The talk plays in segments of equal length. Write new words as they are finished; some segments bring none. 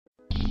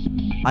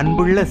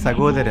அன்புள்ள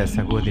சகோதர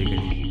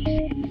சகோதரிகளே,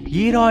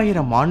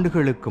 2000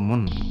 ஆண்டுகளுக்கு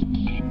முன்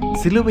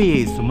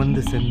சிலுவையை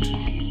சுமந்து சென்று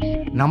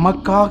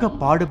நமக்காக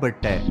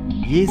பாடுபட்ட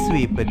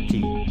இயேசுவை பற்றி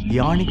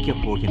தியானிக்கப்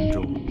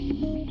போகின்றோம்.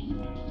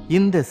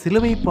 இந்த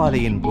சிலுவை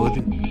பாதையின்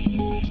போது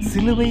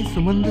சிலுவை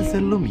சுமந்து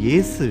செல்லும்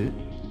இயேசு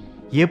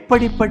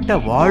எப்படிப்பட்ட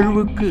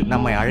வாழ்வுக்கு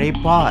நம்மை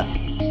அழைப்பார்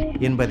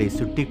என்பதை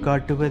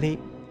சுட்டிக்காட்டுவதே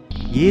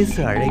இயேசு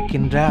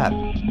அழைக்கின்றார்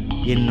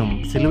என்னும்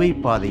சிலுவை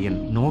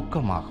பாதையின்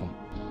நோக்கமாகும்.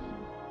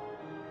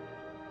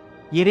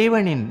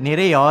 இறைவனின்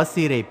நிறை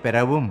ஆசீரை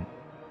பெறவும்,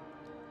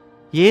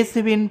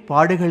 இயேசுவின்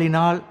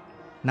பாடுகளினால்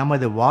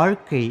நமது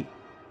வாழ்க்கை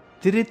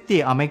திருத்தி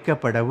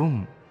அமைக்கப்படவும்,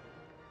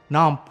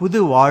 நாம்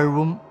புது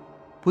வாழ்வும்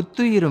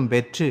புத்துயிரும்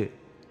பெற்று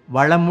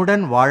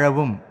வளமுடன்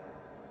வாழவும்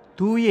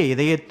தூய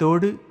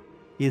இதயத்தோடு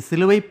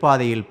இச்சிலுவை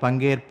பாதையில்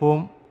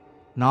பங்கேற்போம்.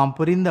 நாம்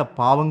புரிந்த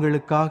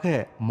பாவங்களுக்காக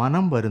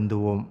மனம்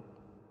வருந்துவோம்.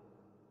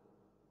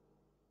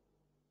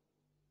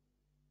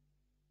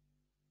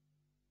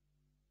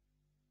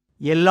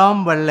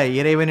 எல்லாம் வல்ல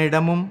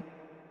இறைவனிடமும்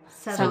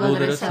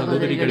சகோதர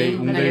சகோதரிகளே,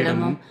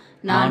 உங்களிடமும்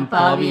நான்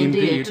பாவி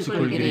என்று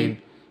ஏற்றுக்கொள்கிறேன்.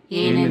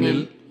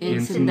 ஏனெனில்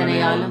என்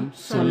சிந்தனையாலும்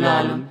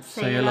சொல்லாலும்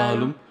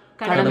செயலாலும்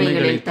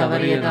கடமைகளை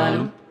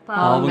தவறியதாலும்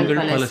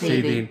பாவங்கள் பல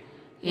செய்தேன்.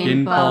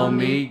 என்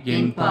பாவமே,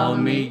 என்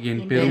பாவமே,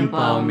 என் பெரும்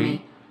பாவமே.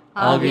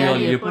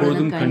 ஆகையால்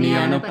எப்பொழுதும்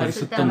கன்னியான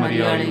பரிசுத்த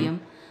மரியாதையும்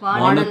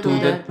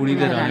வானதூதர்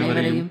புனிதர்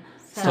அனைவரையும்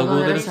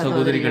சகோதர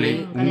சகோதரிகளே,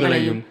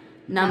 உங்களையும்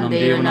நம்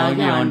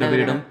தேவனாகிய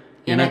ஆண்டவரிடம்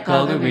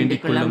எனக்காக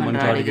வேண்டிக் கொள்ள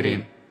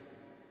மன்றாடுகிறேன்.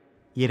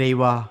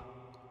 இறைவா,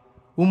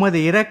 உமது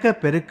இரக்க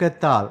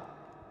பெருக்கத்தால்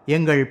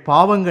எங்கள்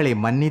பாவங்களை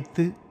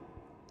மன்னித்து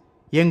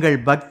எங்கள்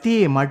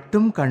பக்தியை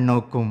மட்டும்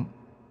கண்ணோக்கும்.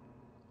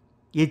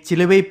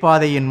 இச்சிலுவை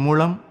பாதையின்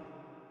மூலம்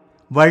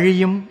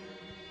வழியும்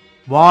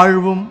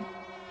வாழ்வும்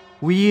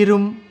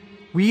உயிரும்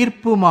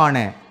உயிர்ப்புமான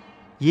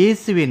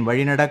இயேசுவின்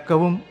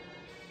வழிநடக்கவும்,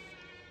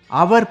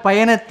 அவர்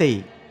பயணத்தை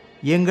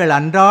எங்கள்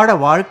அன்றாட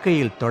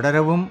வாழ்க்கையில்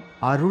தொடரவும்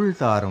அருள்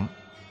தாரும்.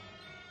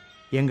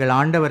 எங்கள்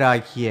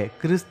ஆண்டவராகிய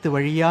கிறிஸ்து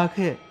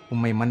வழியாக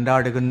உம்மை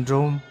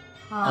மன்றாடுகின்றோம்.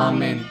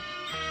 ஆமென்.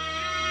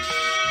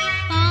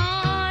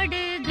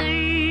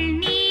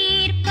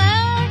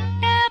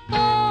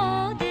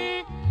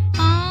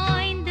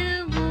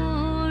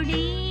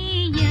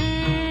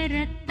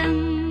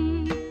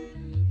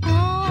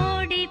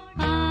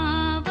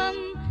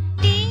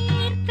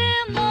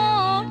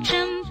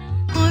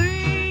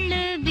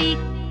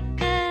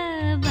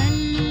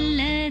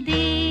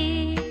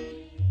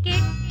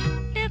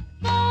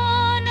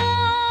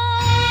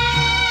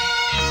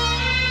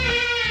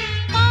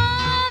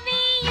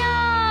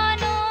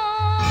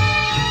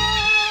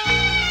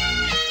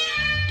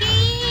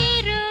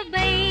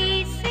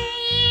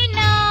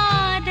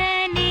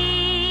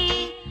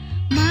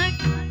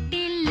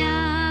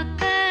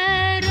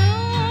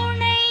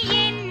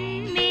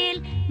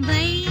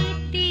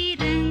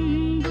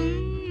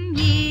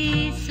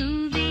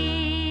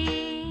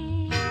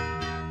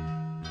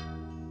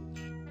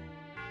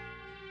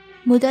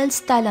 முதல்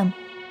ஸ்தலம்,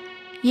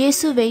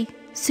 இயேசுவை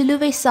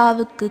சிலுவை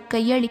சாவுக்கு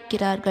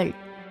கையளிக்கிறார்கள்.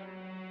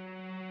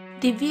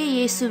 திவ்ய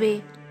இயேசுவே,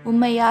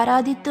 உம்மை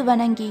ஆராதித்து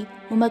வணங்கி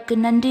உமக்கு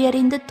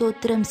நன்றியறிந்து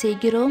தோத்திரம்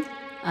செய்கிறோம்.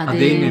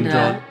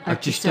 அதேனென்றால்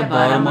அச்சிஷ்ட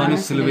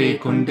பாரமான சிலுவையை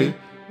கொண்டு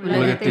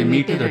உலகத்தை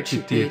மீட்டு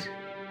ரட்சித்தீர்.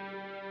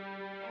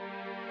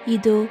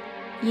 இதோ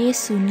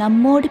இயேசு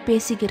நம்மோடு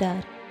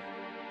பேசுகிறார்.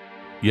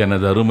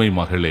 எனது அருமை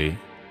மகளே,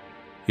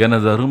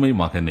 எனது அருமை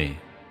மகனே,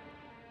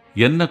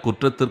 என்ன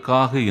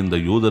குற்றத்திற்காக இந்த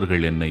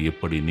யூதர்கள் என்னை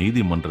இப்படி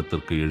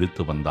நீதிமன்றத்திற்கு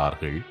இழுத்து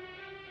வந்தார்கள்?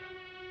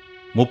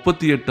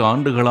 38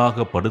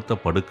 ஆண்டுகளாக படுத்த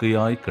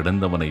படுக்கையாய்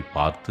கிடந்தவனை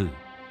பார்த்து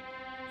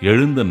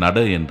எழுந்து நட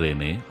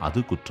என்றேனே,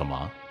 அது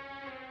குற்றமா?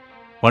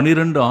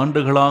 12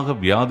 ஆண்டுகளாக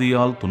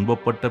வியாதியால்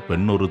துன்பப்பட்ட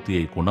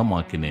பெண்ணொருத்தியை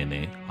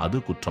குணமாக்கினேனே, அது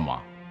குற்றமா?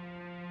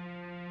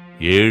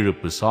 7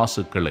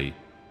 பிசாசுக்களை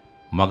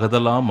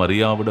மகதலா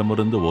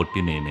மரியாவிடமிருந்து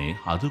ஓட்டினேனே,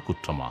 அது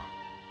குற்றமா?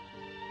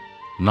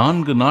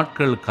 4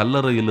 நாட்கள்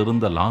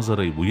கல்லறையிலிருந்த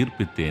லாசரை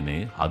உயிர்ப்பித்தேனே,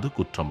 அது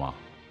குற்றமா?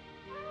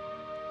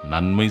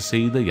 நன்மை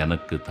செய்த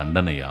எனக்கு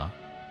தண்டனையா?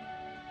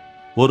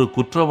 ஒரு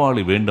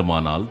குற்றவாளி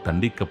வேண்டுமானால்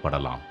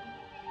தண்டிக்கப்படலாம்,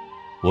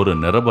 ஒரு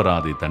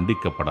நிரபராதி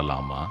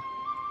தண்டிக்கப்படலாமா?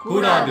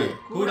 கூடாது,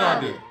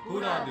 கூடாது,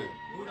 கூடாது,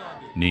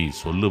 கூடாது. நீ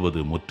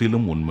சொல்லுவது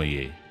முற்றிலும்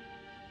உண்மையே.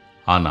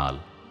 ஆனால்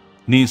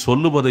நீ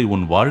சொல்லுவதை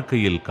உன்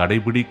வாழ்க்கையில்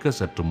கடைபிடிக்க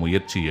சற்று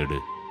முயற்சி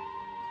எடு.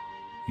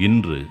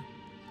 இன்று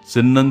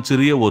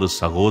சின்னஞ்சிறிய ஒரு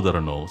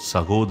சகோதரனோ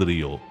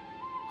சகோதரியோ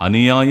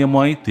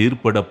அநியாயமாய்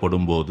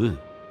தீர்ப்பிடப்படும்போது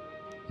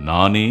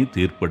நானே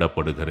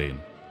தீர்ப்பிடப்படுகிறேன்.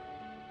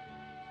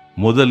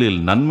 முதலில்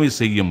நன்மை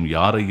செய்யும்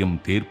யாரையும்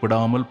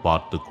தீர்ப்பிடாமல்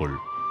பார்த்துக்கொள்.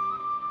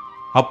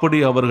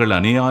 அப்படி அவர்கள்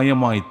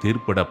அநியாயமாய்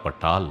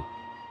தீர்ப்பிடப்பட்டால்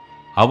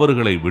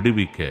அவர்களை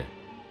விடுவிக்க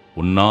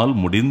உன்னால்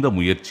முடிந்த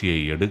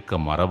முயற்சியை எடுக்க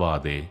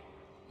மறவாதே,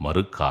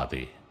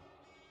 மறுக்காதே.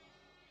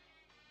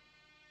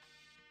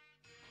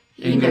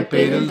 எங்கள்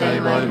பேரில்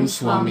தயவாயிரும்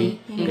சுவாமி,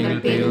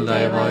 எங்கள் பேரில்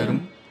தயவாயிரும்.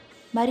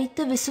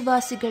 மரித்த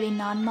விசுவாசிகளின்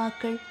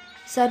ஆன்மாக்கள்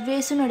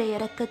சர்வேசனுடைய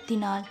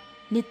இரக்கத்தினால்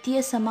நித்திய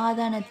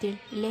சமாதானத்தில்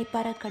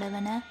இளைப்பாற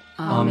கடவன.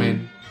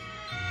 ஆமென்.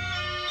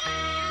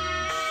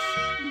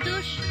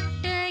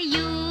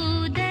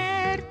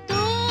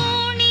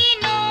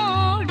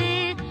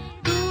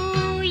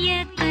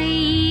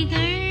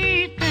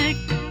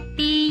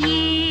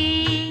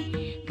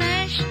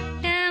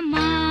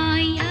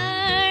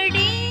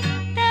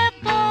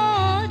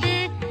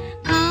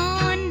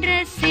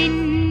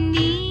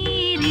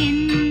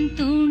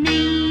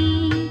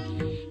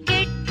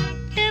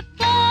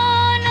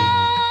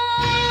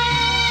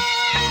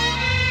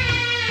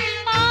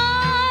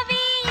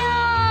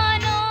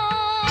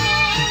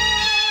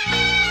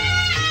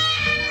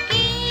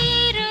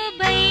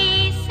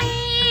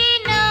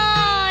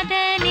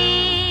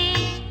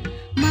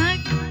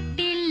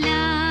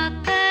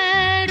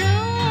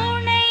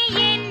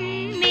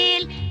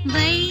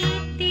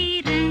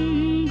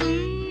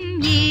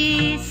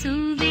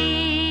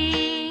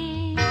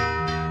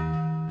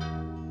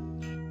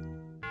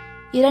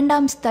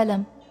 இரண்டாம்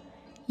ஸ்தலம்.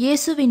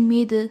 இயேசுவின்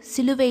மீது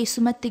சிலுவை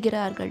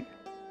சுமத்துகிறார்கள்.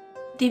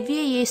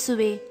 திவ்ய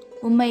இயேசுவே,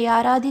 உம்மை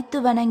ஆராதித்து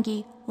வணங்கி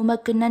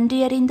உமக்கு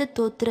நன்றியறிந்து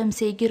தோத்திரம்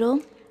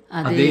செய்கிறோம்.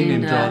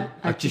 அதேனென்றால்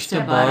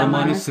அச்சிஷ்ட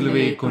பாரமான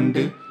சிலுவையை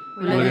கொண்டு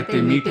உலகத்தை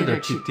மீட்டு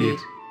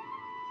ரட்சித்தீர்.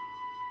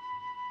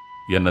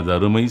 எனது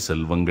அருமை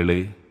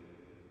செல்வங்களே,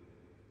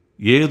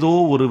 ஏதோ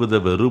ஒருவித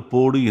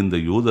வெறுப்போடு இந்த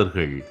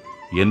யூதர்கள்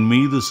என்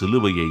மீது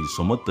சிலுவையை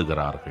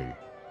சுமத்துகிறார்கள்.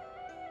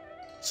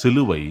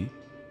 சிலுவை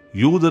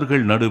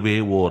யூதர்கள் நடுவே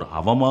ஓர்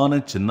அவமான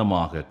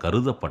சின்னமாக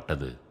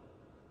கருதப்பட்டது.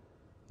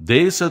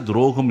 தேச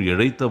துரோகம்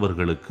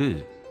இழைத்தவர்களுக்கு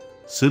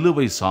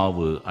சிலுவை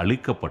சாவு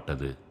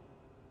அளிக்கப்பட்டது.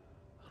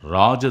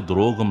 ராஜ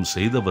துரோகம்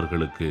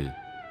செய்தவர்களுக்கு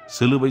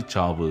சிலுவை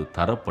சாவு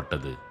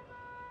தரப்பட்டது.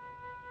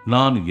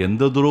 நான்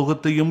எந்த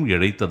துரோகத்தையும்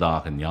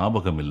இழைத்ததாக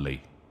ஞாபகமில்லை.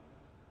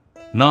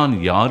 நான்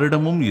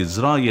யாரிடமும்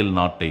இஸ்ராயேல்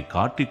நாட்டை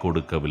காட்டிக்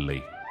கொடுக்கவில்லை.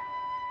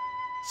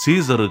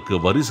 சீசருக்கு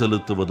வரி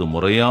செலுத்துவது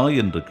முறையா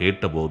என்று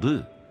கேட்டபோது,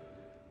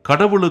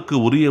 கடவுளுக்கு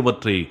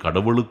உரியவற்றை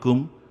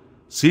கடவுளுக்கும்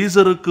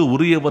சீசருக்கு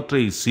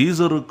உரியவற்றை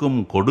சீசருக்கும்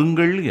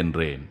கொடுங்கள்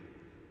என்றேன்.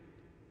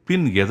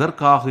 பின்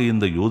எதற்காக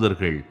இந்த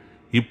யூதர்கள்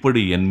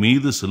இப்படி என்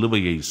மீது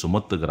சிலுவையை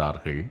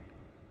சுமத்துகிறார்கள்?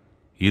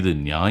 இது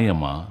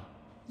நியாயமா?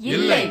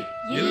 இல்லை,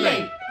 இல்லை,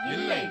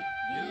 இல்லை,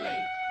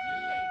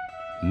 இல்லை.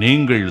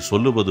 நீங்கள்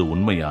சொல்லுவது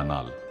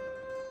உண்மையானால்,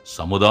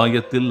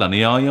 சமுதாயத்தில்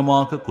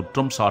அநியாயமாக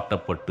குற்றம்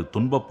சாட்டப்பட்டு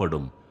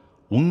துன்பப்படும்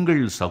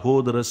உங்கள்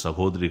சகோதர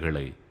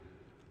சகோதரிகளை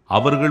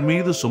அவர்கள்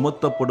மீது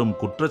சுமத்தப்படும்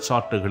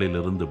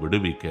குற்றச்சாட்டுகளிலிருந்து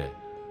விடுவிக்க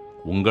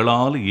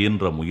உங்களால்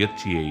இயன்ற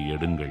முயற்சியை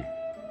எடுங்கள்.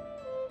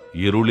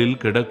 இருளில்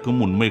கிடக்கும்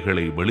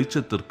உண்மைகளை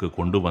வெளிச்சத்திற்கு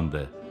கொண்டு வந்த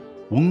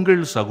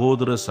உங்கள்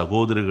சகோதர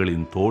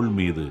சகோதரிகளின் தோள்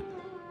மீது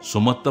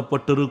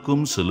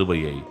சுமத்தப்பட்டிருக்கும்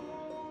சிலுவையை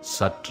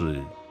சற்று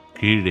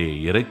கீழே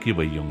இறக்கி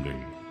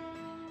வையுங்கள்.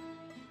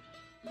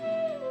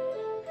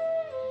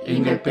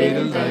 எங்கள்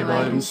பேரில்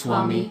தயவாயிரும்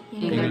சுவாமி,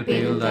 எங்கள்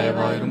பேரில்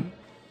தயவாயிரும்.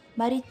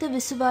 மரித்த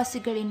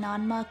விசுவாசிகளின்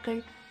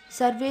ஆன்மாக்கள்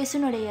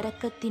சர்வேசுனுடைய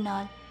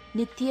இரக்கத்தினால்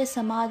நித்திய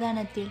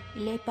சமாதானத்தில்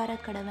இளைப்பாற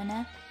கடவன.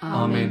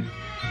 ஆமென்.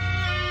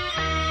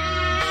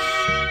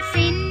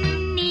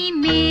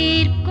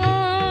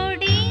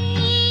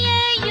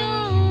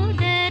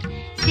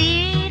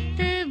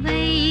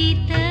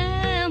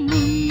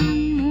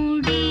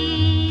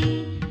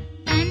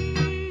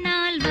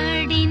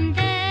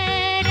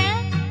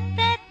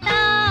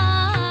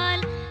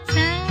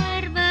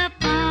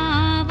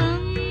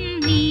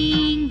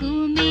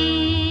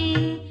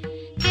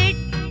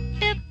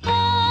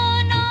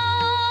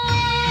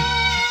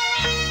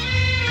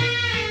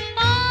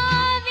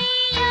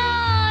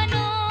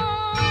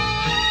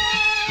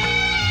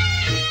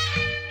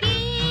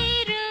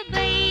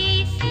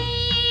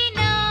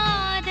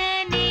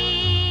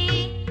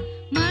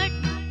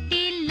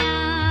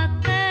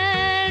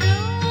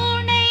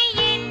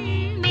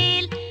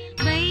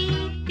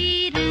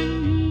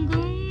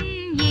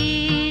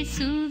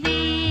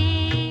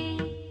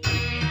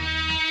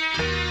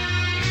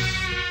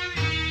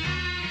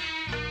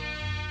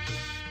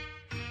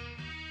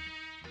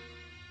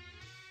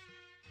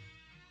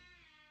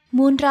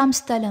 மூன்றாம்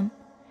ஸ்தலம்.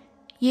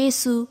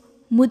 இயேசு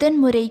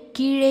முதன்முறை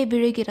கீழே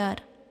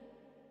விழுகிறார்.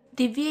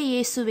 திவ்ய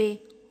இயேசுவே,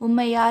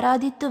 உம்மை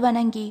ஆராதித்து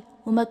வணங்கி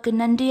உமக்கு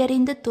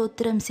நன்றியறிந்து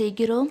தோத்திரம்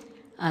செய்கிறோம்.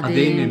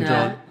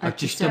 அதேனென்றால்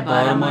அச்சிஷ்ட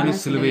பாரமான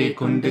சிலுவையை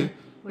கொண்டு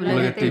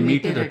உலகத்தை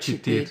மீட்டு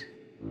ரட்சித்தீர்.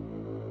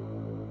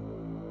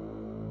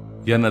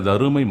 எனது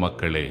அருமை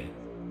மக்களே,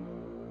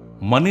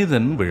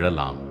 மனிதன்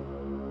விழலாம்,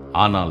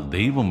 ஆனால்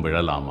தெய்வம்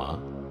விழலாமா?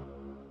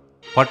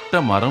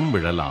 பட்ட மரம்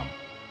விழலாம்,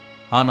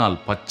 ஆனால்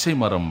பச்சை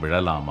மரம்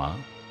விழலாமா?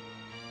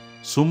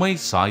 சுமை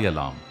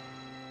சாயலாம்,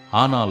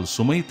 ஆனால்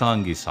சுமை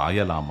தாங்கி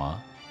சாயலாமா?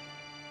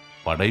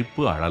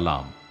 படைப்பு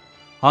அழலாம்,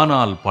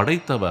 ஆனால்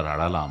படைத்தவர்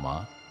அழலாமா?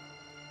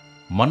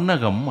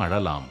 மன்னகம்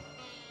அழலாம்,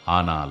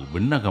 ஆனால்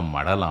விண்ணகம்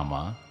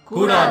அழலாமா?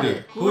 கூடாது,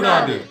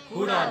 கூடாது,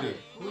 கூடாது,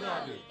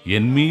 கூடாது.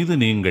 என் மீது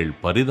நீங்கள்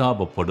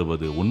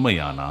பரிதாபப்படுவது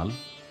உண்மையானால்,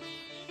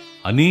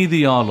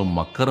 அநீதியாலும்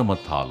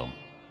அக்கிரமத்தாலும்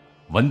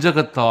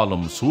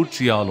வஞ்சகத்தாலும்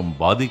சூழ்ச்சியாலும்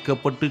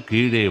பாதிக்கப்பட்டு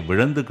கீழே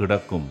விழுந்து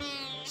கிடக்கும்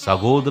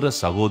சகோதர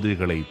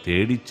சகோதரிகளை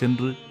தேடிச்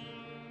சென்று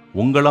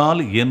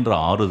உங்களால் இயன்ற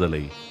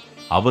ஆறுதலை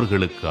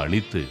அவர்களுக்கு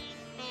அளித்து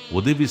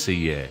உதவி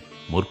செய்ய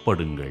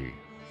முற்படுங்கள்.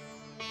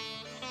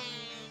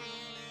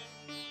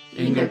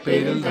 எங்கள்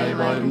பேரில்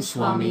தயவாயிரும்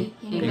சுவாமி,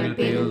 எங்கள்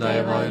பேரில்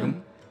தயவாயிரும்.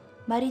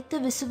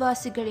 மரித்த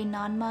விசுவாசிகளின்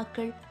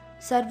ஆன்மாக்கள்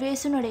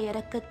சர்வேசுனுடைய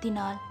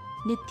இரக்கத்தினால்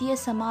நித்திய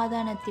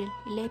சமாதானத்தில்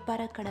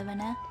இளைப்பாற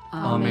கடவன.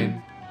 ஆமென்.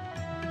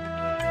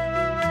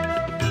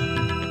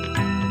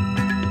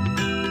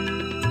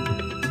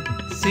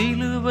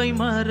 சிலுவை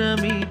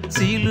மரமே,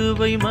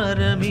 சிலுவை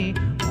மரமே,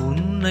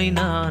 உன்னை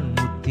நான்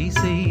முத்தி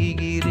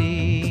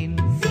செய்கிறேன்.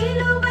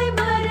 சிலுவை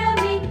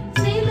மரமே,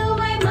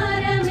 சிலுவை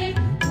மரமே,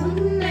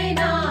 உன்னை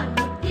நான்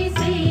முத்தி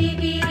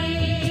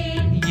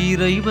செய்கிறேன்.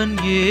 இறைவன்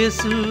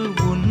இயேசு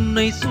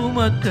உன்னை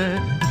சுமக்க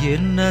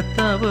என்ன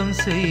தவம்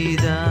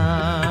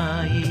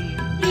செய்தாய்?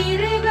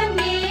 இறைவன்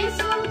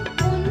இயேசு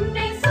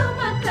உன்னை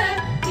சுமக்க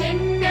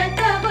என்ன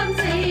தவம்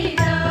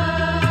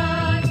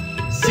செய்தாய்?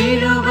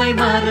 சிலுவை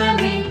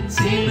மரமே,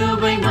 சிலுவை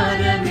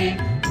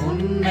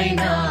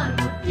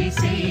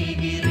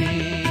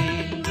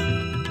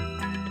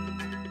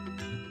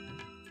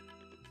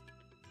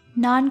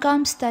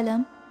 4ஆம்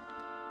ஸ்தலம்,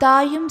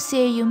 தாயும்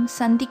சேயும்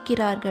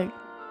சந்திக்கிறார்கள்.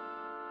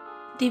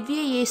 திவ்ய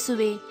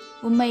இயேசுவே,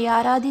 உம்மை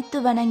ஆராதித்து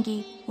வணங்கி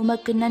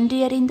உமக்கு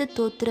நன்றியறிந்து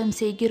தோத்திரம்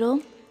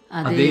செய்கிறோம்.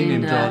 அதே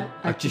நின்றால்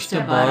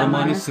அச்சிஷ்ட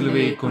பாரமான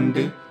சிலுவையை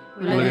கொண்டு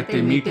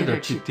உலகத்தை மீட்டு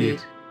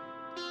ரட்சித்தீர்.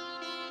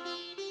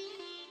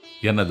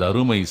 எனது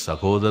அருமை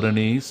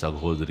சகோதரனே,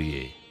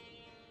 சகோதரியே,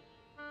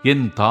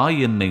 என் தாய்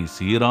என்னை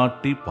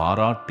சீராட்டி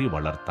பாராட்டி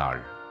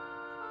வளர்த்தாள்.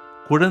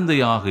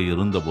 குழந்தையாக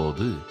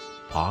இருந்தபோது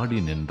பாடி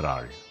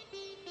நின்றாள்.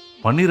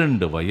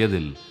 12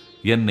 வயதில்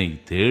என்னை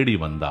தேடி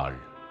வந்தாள்.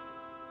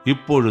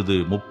 இப்பொழுது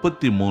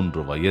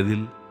 33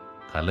 வயதில்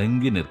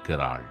கலங்கி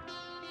நிற்கிறாள்.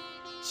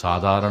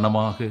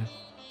 சாதாரணமாக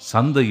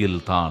சந்தையில்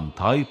தான்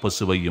தாய்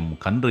பசுவையும்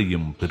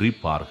கன்றையும்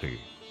பிரிப்பார்கள்.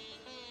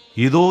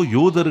 இதோ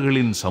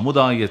யூதர்களின்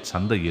சமுதாய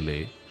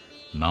சந்தையிலே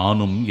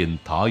நானும் என்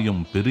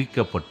தாயும்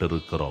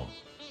பிரிக்கப்பட்டிருக்கிறோம்.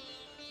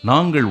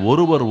 நாங்கள்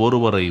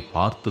ஒருவரை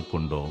பார்த்து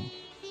கொண்டோம்.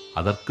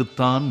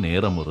 அதற்குத்தான்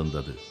நேரம்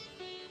இருந்தது.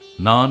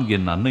 நான்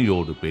என்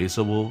அன்னையோடு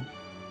பேசவோ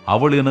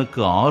அவள்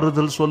எனக்கு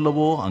ஆறுதல்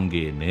சொல்லவோ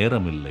அங்கே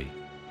நேரமில்லை.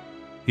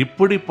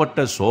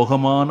 இப்படிப்பட்ட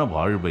சோகமான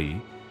வாழ்வை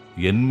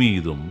என்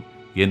மீதும்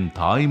என்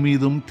தாய்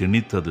மீதும்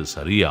திணித்தது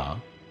சரியா?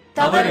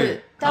 தவறு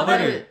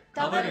தவறு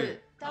தவறு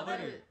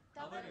தவறு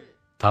தவறு.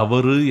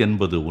 தவறு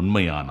என்பது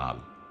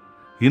உண்மையானால்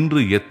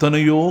இன்று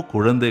எத்தனையோ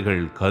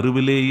குழந்தைகள்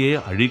கருவிலேயே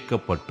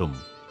அழிக்கப்பட்டும்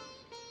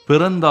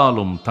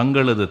பிறந்தாலும்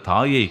தங்களது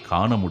தாயை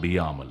காண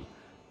முடியாமல்,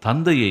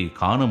 தந்தையை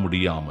காண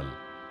முடியாமல்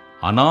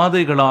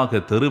அனாதைகளாக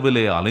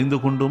தெருவிலே அலைந்து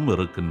கொண்டும்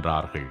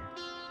இருக்கின்றார்கள்.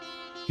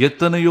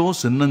 எத்தனையோ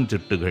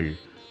சின்னஞ்சிட்டுகள்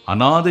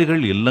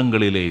அனாதைகள்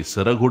இல்லங்களிலே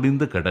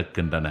சிறகுடிந்து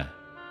கிடக்கின்றன.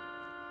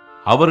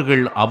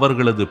 அவர்கள்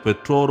அவர்களது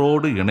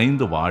பெற்றோரோடு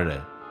இணைந்து வாழ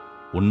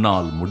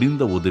உன்னால்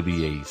முடிந்த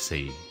உதவியை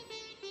செய்.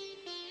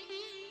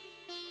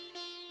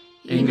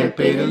 எங்கள்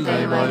பேரில்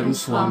தயவாயிரும்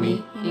சுவாமி,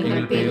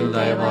 எங்கள் பேரில்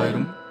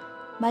தயவாயிரும்.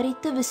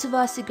 மரித்த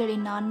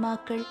விசுவாசிகளின்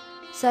ஆன்மாக்கள்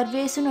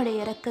சர்வேசனுடைய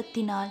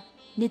இரக்கத்தினால்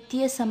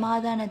நித்திய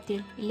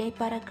சமாதானத்தில்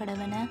இளைப்பாற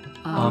கடவன.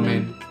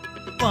 ஆமென்.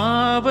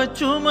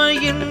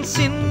 பாவச்சுமையின்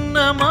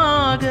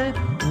சின்னமாக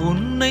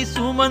உன்னை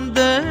சுமந்த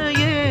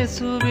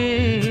இயேசுவே,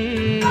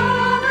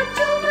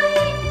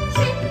 பாவச்சுமையின்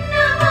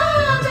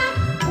சின்னமாக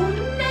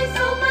உன்னை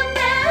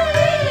சுமந்த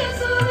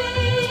இயேசுவே,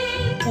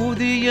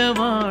 புதிய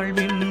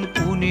வாழ்வின்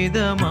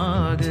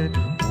புனிதமாக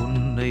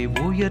உன்னை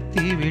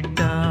உயர்த்தி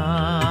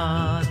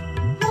விட்டார்.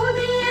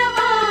 புதிய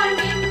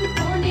வாழ்வின்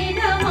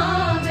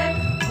புனிதமாக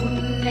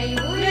உன்னை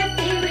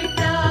உயர்த்தி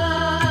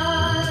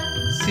விட்டார்.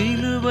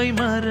 சிலுவை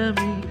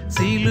மரமே,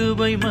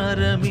 சிலுவை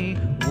மரமே,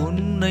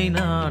 உன்னை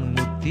நான்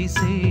முத்தி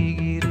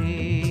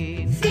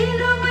செய்கிறேன்.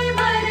 சிலுவை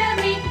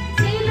மரமே,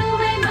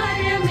 சிலுவை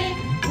மரமே,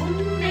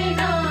 உன்னை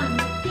நான்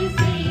முக்தி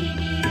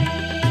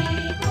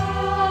செய்கிறேன்.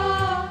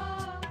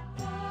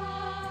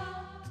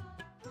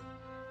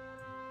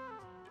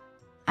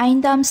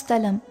 ஐந்தாம்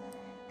ஸ்தலம்,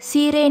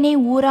 சீரேனே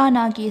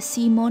ஊரானாகிய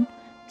சீமோன்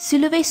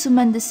சிலுவை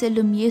சுமந்து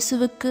செல்லும்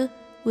இயேசுவுக்கு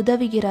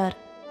உதவுகிறார்.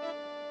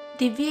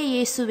 திவ்ய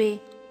இயேசுவே,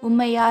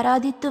 உம்மை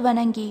ஆராதித்து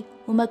வணங்கி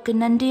உமக்கு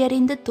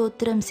நன்றியறிந்து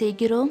தோத்திரம்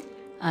செய்கிறோம்.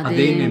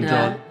 அதே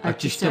நின்றால்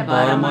அச்சிஷ்ட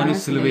பாரமான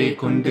சிலுவையை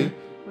கொண்டு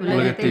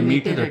உலகத்தை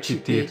மீட்டு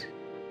ரட்சித்தீர்.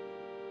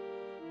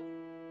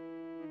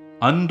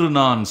 அன்று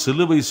நான்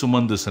சிலுவை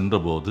சுமந்து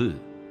சென்றபோது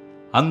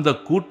அந்த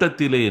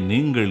கூட்டத்திலே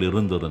நீங்கள்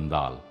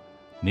இருந்திருந்தால்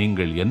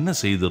நீங்கள் என்ன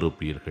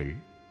செய்திருப்பீர்கள்?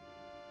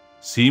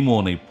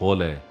 சீமோனைப்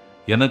போல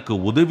எனக்கு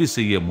உதவி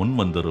செய்ய முன்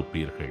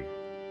வந்திருப்பீர்கள்.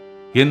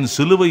 என்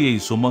சிலுவையை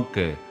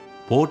சுமக்க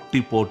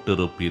போட்டி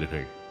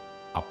போட்டிருப்பீர்கள்.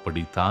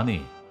 அப்படித்தானே?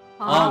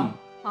 ஆம்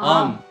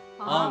ஆம்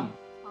ஆம்.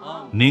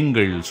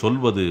 நீங்கள்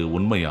சொல்வது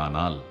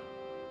உண்மையானால்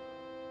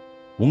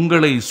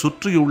உங்களை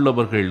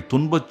சுற்றியுள்ளவர்கள்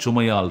துன்பச்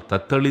சுமையால்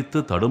தத்தளித்து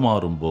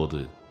தடுமாறும்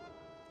போது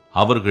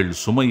அவர்கள்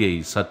சுமையை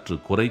சற்று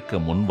குறைக்க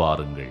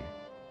முன்வாருங்கள்.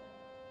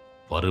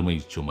 வறுமை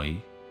சுமை,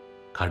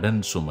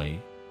 கடன் சுமை,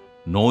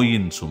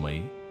 நோயின் சுமை,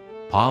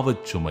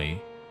 பாவச் சுமை,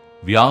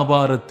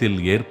 வியாபாரத்தில்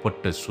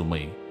ஏற்பட்ட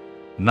சுமை,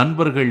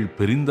 நண்பர்கள்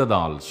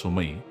பிரிந்ததால்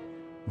சுமை,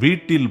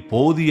 வீட்டில்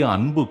போதிய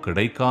அன்பு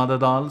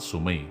கிடைக்காததால்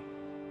சுமை,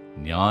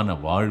 ஞான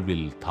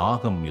வாழ்வில்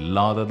தாகம்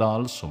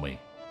இல்லாததால் சுமை.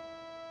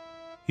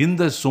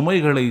 இந்த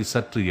சுமைகளை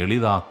சற்று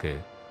எளிதாக்க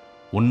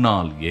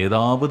உன்னால்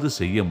ஏதாவது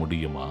செய்ய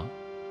முடியுமா?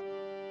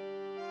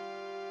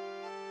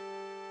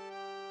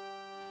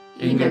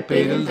 எங்கள்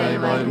பேரில்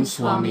தயவாயிரும்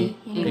சுவாமி,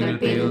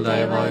 எங்கள் பேரில்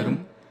தயவாயிரும்.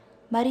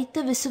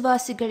 மரித்த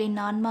விசுவாசிகளின்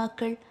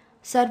ஆன்மாக்கள்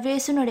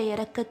சர்வேசனுடைய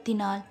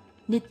இரக்கத்தினால்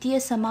நித்திய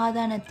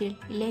சமாதானத்தில்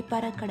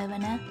இளைப்பாற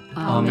கடவன.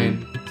 ஆமென்.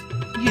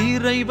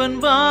 இறைவன்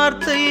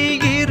வார்த்தை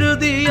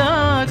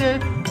இறுதியாக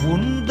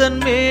உந்தன்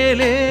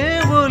மேலே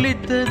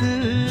ஒலித்தது.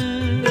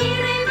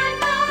 இறைவன்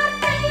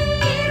வார்த்தை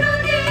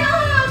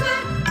இறுதியாக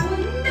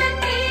உந்தன்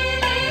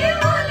மேலே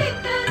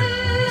ஒலித்தது.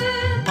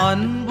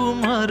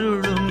 அன்பும்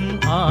அருளும்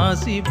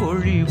ஆசி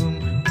பொழிவும்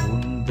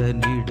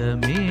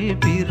உந்தனிடமே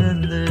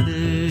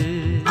பிறந்தது.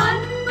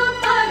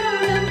 அன்பும்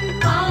அருளும்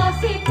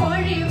ஆசி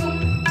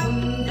பொழிவும்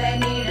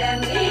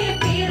உந்தனிடமே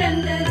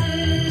பிறந்தது.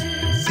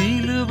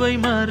 சிலுவை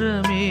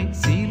மரமே,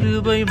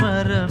 சிலுவை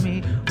மரமே,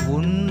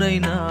 உன்னை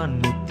நான்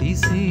முத்தி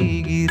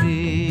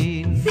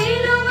செய்கிறேன்.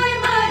 சிலுவை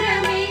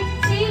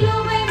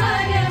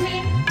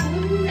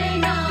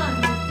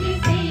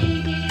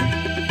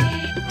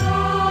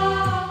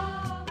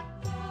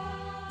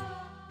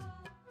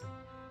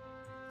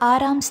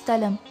 8ஆம்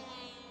ஸ்தலம்.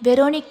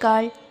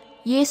 வெரோனிக்காள்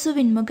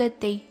இயேசுவின்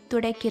முகத்தை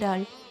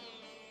துடைக்கிறாள்.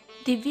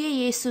 திவ்ய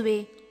இயேசுவே,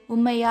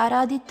 உம்மை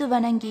ஆராதித்து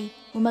வணங்கி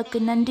உமக்கு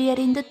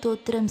நன்றியறிந்த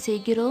தோத்திரம்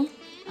செய்கிறோம்.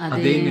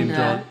 அதே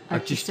நின்றால்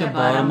அச்சிஷ்ட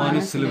பாரமான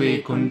சிலுவையை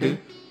கொண்டு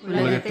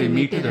உலகத்தை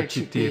மீட்டு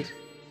ரட்சித்தீர்.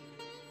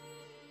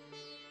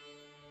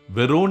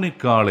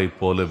 வெரோனிக்காளைப்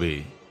போலவே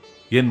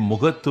என்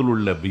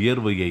முகத்திலுள்ள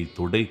வியர்வையை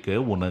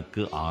துடைக்க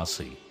உனக்கு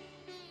ஆசை.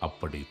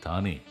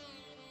 அப்படித்தானே?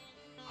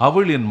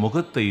 அவள் என்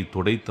முகத்தை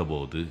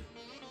துடைத்தபோது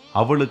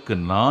அவளுக்கு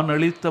நான்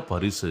அளித்த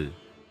பரிசு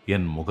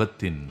என்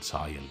முகத்தின்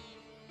சாயல்.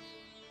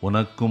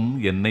 உனக்கும்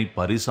என்னை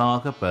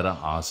பரிசாக பெற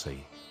ஆசை.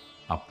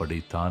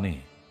 அப்படித்தானே?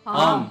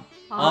 ஆம்,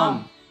 ஆம்,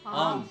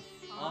 ஆம்,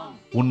 ஆம்.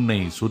 உன்னை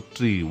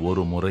சுற்றி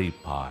ஒரு முறை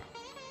பார்.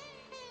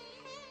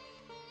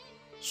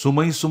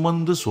 சுமை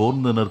சுமந்து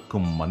சோர்ந்து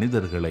நிற்கும்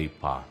மனிதர்களை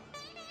பார்.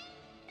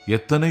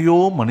 எத்தனையோ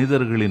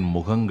மனிதர்களின்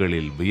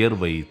முகங்களில்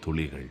வியர்வை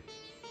துளிகள்.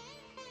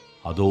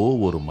 அதோ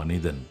ஒரு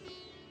மனிதன்,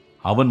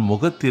 அவன்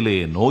முகத்திலே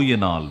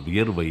நோயினால்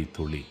வியர்வை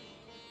துளி.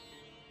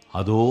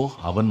 அதோ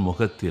அவன்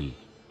முகத்தில்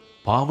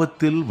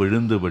பாவத்தில்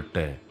விழுந்துவிட்ட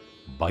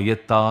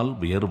பயத்தால்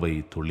வியர்வை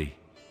துளி.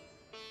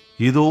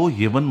 இதோ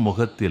இவன்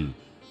முகத்தில்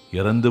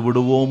இறந்து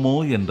விடுவோமோ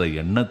என்ற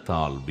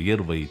எண்ணத்தால்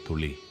வியர்வை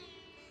துளி.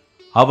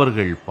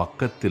 அவர்கள்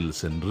பக்கத்தில்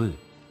சென்று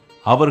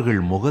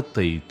அவர்கள்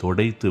முகத்தை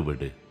துடைத்து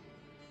விடு.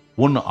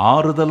 உன்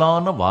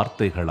ஆறுதலான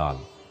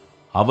வார்த்தைகளால்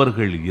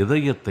அவர்கள்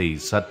இதயத்தை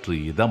சற்று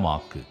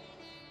இதமாக்கு.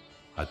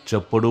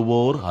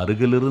 அச்சப்படுவோர்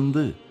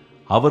அருகிலிருந்து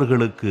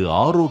அவர்களுக்கு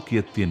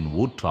ஆரோக்கியத்தின்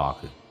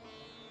ஊற்றாகு.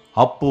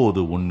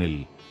 அப்போது உன்னில்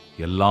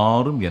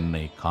எல்லாரும்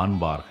என்னை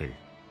காண்பார்கள்.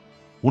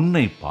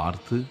 உன்னை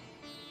பார்த்து,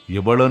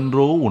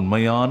 இவளன்றோ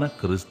உண்மையான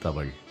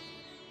கிறிஸ்தவள்,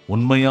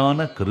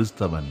 உண்மையான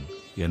கிறிஸ்தவன்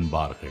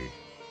என்பார்கள்.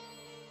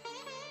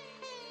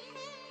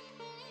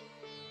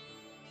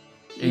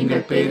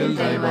 எங்கள் பேரில்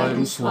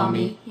தயவாயிரும்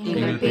சுவாமி,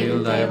 எங்கள்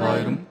பேரில்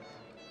தயவாயிரும்.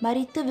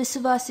 மரித்த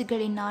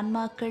விசுவாசிகளின்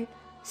ஆன்மாக்கள்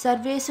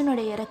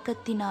சர்வேசனுடைய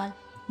இரக்கத்தினால்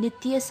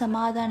நித்திய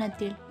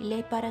சமாதானத்தில்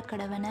இளைப்பாற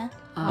கடவன.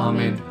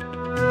 ஆமென்.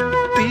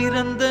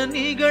 பிறந்த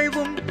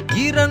நிகழ்வும்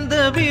இறந்த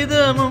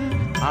விதமும்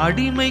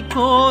அடிமை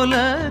கோல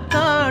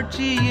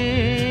காட்சியே.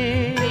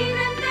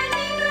 பிறந்த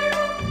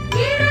நிகழ்வும்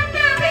இறந்த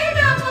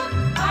விதமும்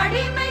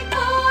அடிமை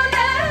போல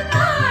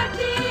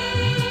காட்சியே.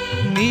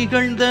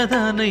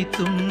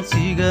 நிகழ்ந்ததனைத்தும்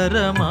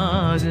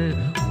சிகரமாக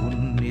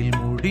உன்னில்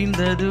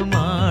முடிந்தது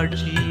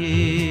மாட்சியே.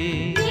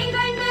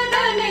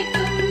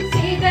 நிகழ்ந்ததனைத்தும்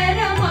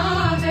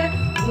சிகரமாக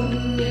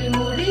உன்னில்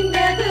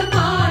முடிந்தது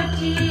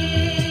மாட்சியே.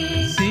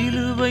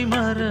 சிலுவை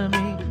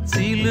மரமே,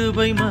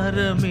 சிலுவை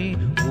மரமே,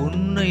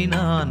 உன்னை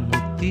நான்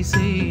முக்தி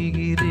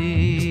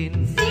செய்கிறேன்.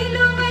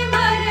 சிலுவை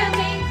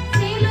மரமே,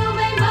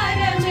 சிலுவை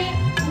மரமே,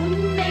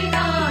 உன்னை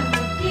நான்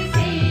முக்தி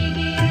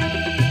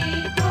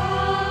செய்கிறேன்.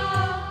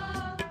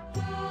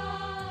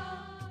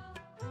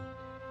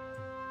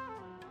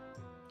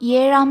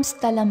 ஏழாம்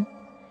ஸ்தலம்.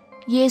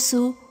 இயேசு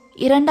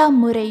 2ஆம்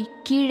முறை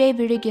கீழே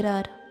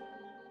விழுகிறார்.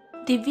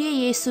 திவ்ய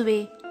இயேசுவே,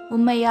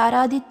 உம்மை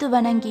ஆராதித்து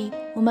வணங்கி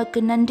உமக்கு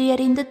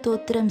நன்றியறிந்த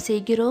தோத்திரம்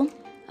செய்கிறோம்.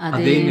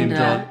 அதே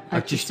நின்றால்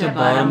அச்சிஷ்ட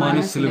பாரமான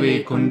சிலுவையை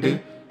கொண்டு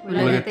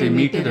உலகத்தை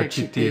மீட்டு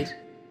ரட்சித்தீர்.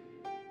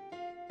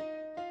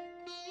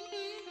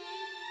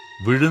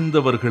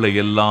 விழுந்தவர்களை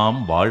எல்லாம்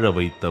வாழ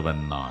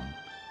வைத்தவன் நான்.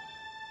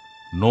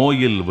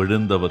 நோயில்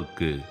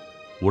விழுந்தவர்க்கு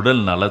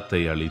உடல்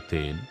நலத்தை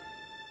அளித்தேன்.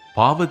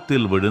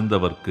 பாவத்தில்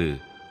விழுந்தவர்க்கு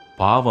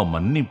பாவ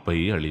மன்னிப்பை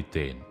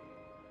அளித்தேன்.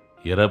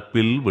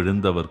 இறப்பில்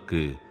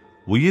விழுந்தவர்க்கு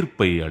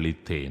உயிர்ப்பை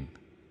அளித்தேன்.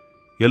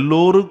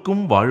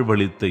 எல்லோருக்கும்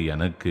வாழ்வளித்த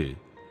எனக்கு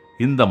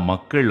இந்த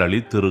மக்கள்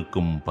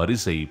அளித்திருக்கும்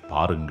பரிசை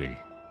பாருங்கள்.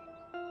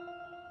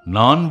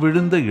 நான்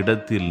விழுந்த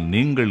இடத்தில்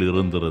நீங்கள்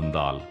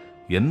இருந்திருந்தால்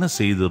என்ன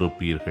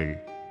செய்திருப்பீர்கள்?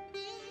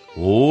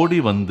 ஓடி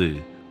வந்து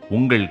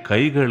உங்கள்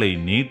கைகளை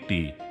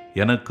நீட்டி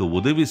எனக்கு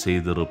உதவி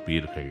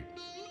செய்திருப்பீர்கள்.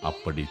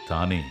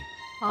 அப்படித்தானே?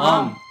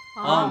 ஆம்,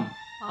 ஆம்,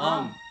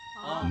 ஆம்.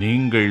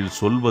 நீங்கள்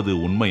சொல்வது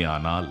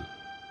உண்மையானால்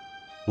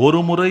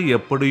ஒருமுறை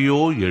எப்படியோ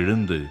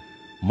எழுந்து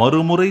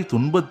மறுமுறை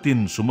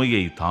துன்பத்தின்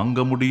சுமையை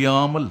தாங்க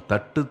முடியாமல்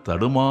தட்டு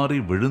தடுமாறி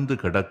விழுந்து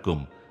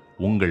கிடக்கும்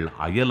உங்கள்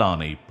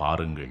அயலானை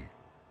பாருங்கள்.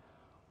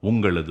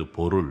 உங்களது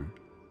பொருள்,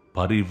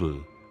 பரிவு,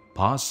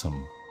 பாசம்,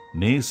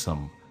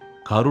 நேசம்,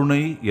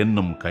 கருணை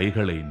என்னும்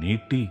கைகளை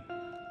நீட்டி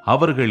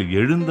அவர்கள்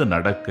எழுந்து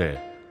நடக்க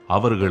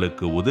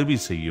அவர்களுக்கு உதவி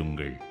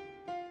செய்யுங்கள்.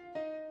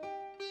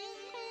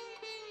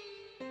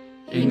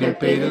 எங்கள்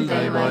பேரில்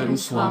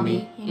தயவாயிரும் சுவாமி,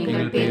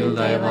 எங்கள் பேரில்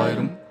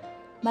தயவாயிரும்.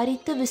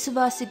 மரித்த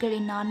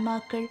விசுவாசிகளின்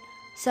ஆன்மாக்கள்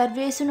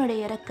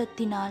சர்வேசனுடைய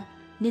இரக்கத்தினால்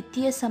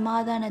நித்திய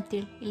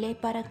சமாதானத்தில்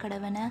இளைப்பாற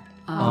கடவன.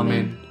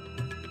 ஆமென்.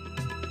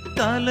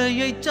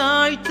 தலையை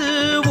சாய்த்து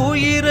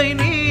உயிரை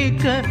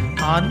நீக்க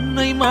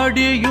அன்னை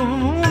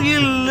மடியும்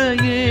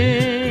இல்லையே.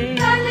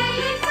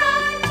 தலையை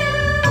சாய்த்து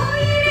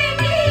உயிரை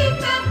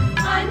நீக்க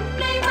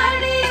அன்னை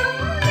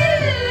மடியும்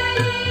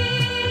இல்லையே.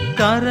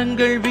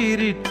 கரங்கள்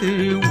விரித்து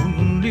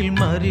உன்னில்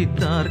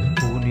மரித்தார்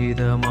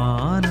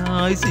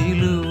புனிதமானாய்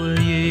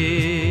சிலுவையே.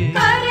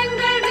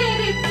 கரங்கள்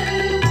விரித்து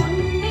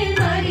உன்னில்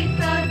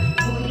மரித்தார்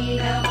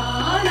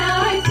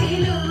புனிதமானாய்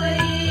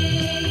சிலுவையே.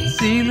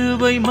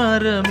 சிலுவை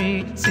மரமே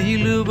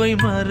சிலுவை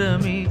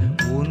மரமே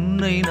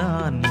உன்னை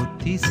நான்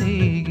முத்தி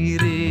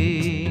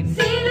செய்கிறேன்.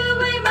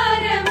 சிலுவை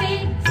மரமே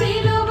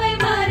சிலுவை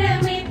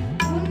மரமே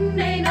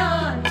உன்னை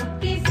நான்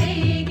முத்தி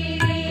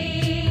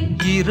செய்கிறேன்.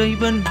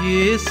 இறைவன்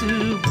இயேசு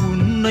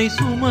உன்னை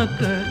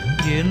சுமக்க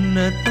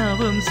என்ன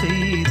தவம்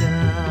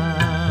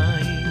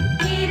செய்தாய்?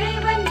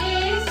 இறைவன்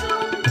இயேசு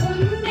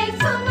உன்னை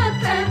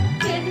சுமக்க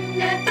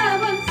என்ன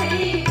தவம்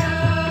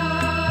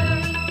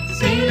செய்தாய்?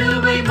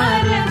 சிலுவை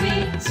மரமே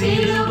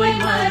சிலுவை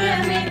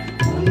மரமே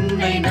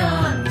உன்னை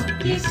நான்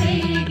முத்தி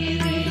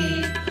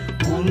செய்கிறேன்.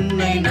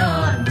 உன்னை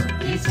நான்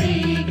முத்தி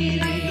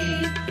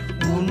செய்கிறேன்.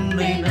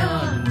 உன்னை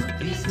நான்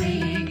முத்தி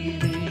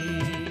செய்கிறேன்.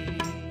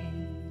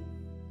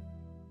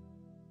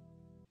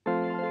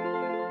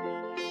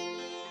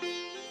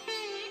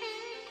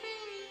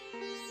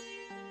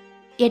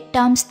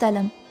 எட்டாம்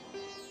ஸ்தலம்.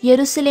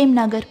 எருசலேம்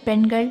நகர்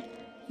பெண்கள்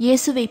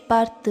இயேசுவை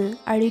பார்த்து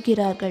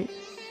அழுகிறார்கள்.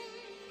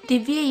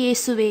 திவ்ய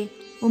இயேசுவே,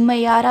 உம்மை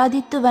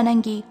ஆராதித்து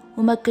வணங்கி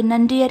உமக்கு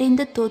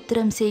நன்றியறிந்து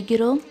தோத்திரம்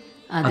செய்கிறோம்.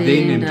 அதே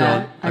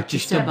நின்றால்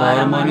அச்சிஷ்ட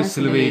பாரமான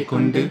சிலுவையை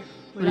கொண்டு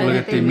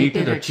உலகத்தை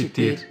மீட்டு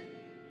ரட்சித்தீர்.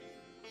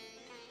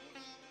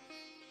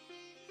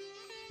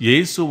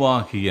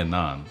 இயேசுவாகிய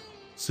நான்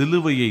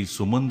சிலுவையை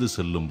சுமந்து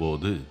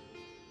செல்லும்போது,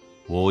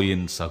 ஓ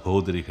என்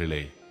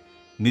சகோதரிகளே,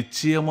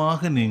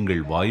 நிச்சயமாக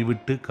நீங்கள்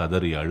வாய்விட்டு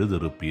கதறி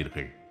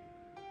அழுதிருப்பீர்கள்.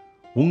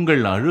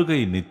 உங்கள்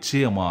அழுகை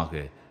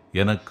நிச்சயமாக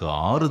எனக்கு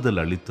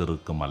ஆறுதல்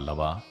அளித்திருக்கும்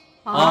அல்லவா?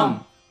 ஆம்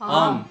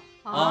ஆம்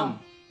ஆம்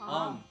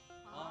ஆம்.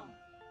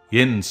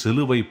 என்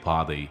சிலுவை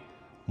பாதை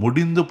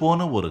முடிந்து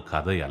போன ஒரு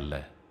கதை அல்ல,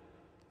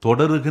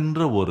 தொடருகின்ற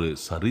ஒரு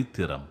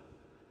சரித்திரம்.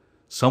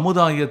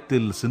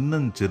 சமுதாயத்தில்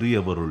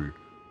சின்னஞ்சிறியவருள்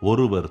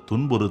ஒருவர்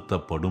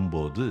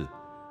துன்புறுத்தப்படும்போது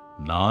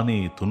நானே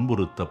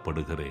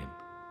துன்புறுத்தப்படுகிறேன்.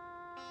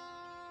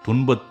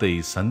 துன்பத்தை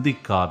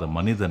சந்திக்காத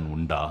மனிதன்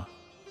உண்டா?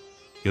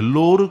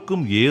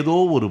 எல்லோருக்கும் ஏதோ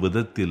ஒரு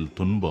விதத்தில்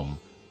துன்பம்,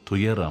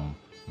 துயரம்,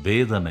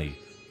 வேதனை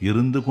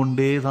இருந்து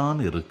கொண்டேதான்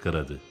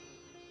இருக்கிறது.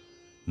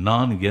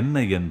 நான்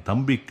என்ன என்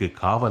தம்பிக்கு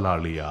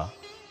காவலாளியா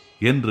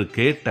என்று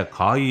கேட்ட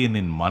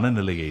காயினின்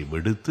மனநிலையை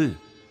விடுத்து,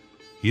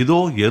 இதோ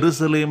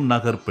எருசலேம்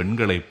நகர்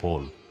பெண்களைப்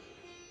போல்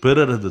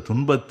பிறரது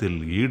துன்பத்தில்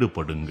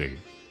ஈடுபடுங்கள்,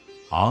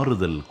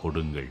 ஆறுதல்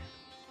கொடுங்கள்.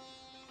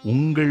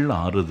 உங்கள்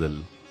ஆறுதல்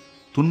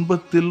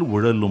துன்பத்தில்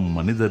உழலும்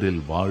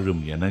மனிதரில்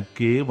வாழும்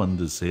எனக்கே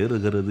வந்து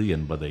சேருகிறது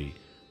என்பதை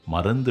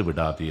மறந்து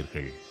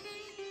விடாதீர்கள்.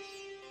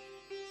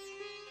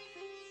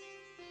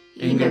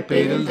 எங்கள்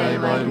பேரில்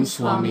தயவாயிரும்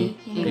சுவாமி,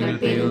 எங்கள்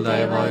பேரில்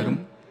தயவாயிரும்.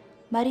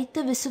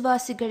 மரித்த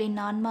விசுவாசிகளின்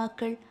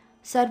ஆன்மாக்கள்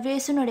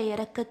சர்வேசனுடைய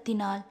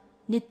இரக்கத்தினால்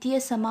நித்திய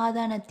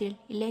சமாதானத்தில்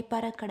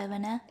இளைப்பாற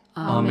கடவன.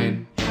 ஆமென்.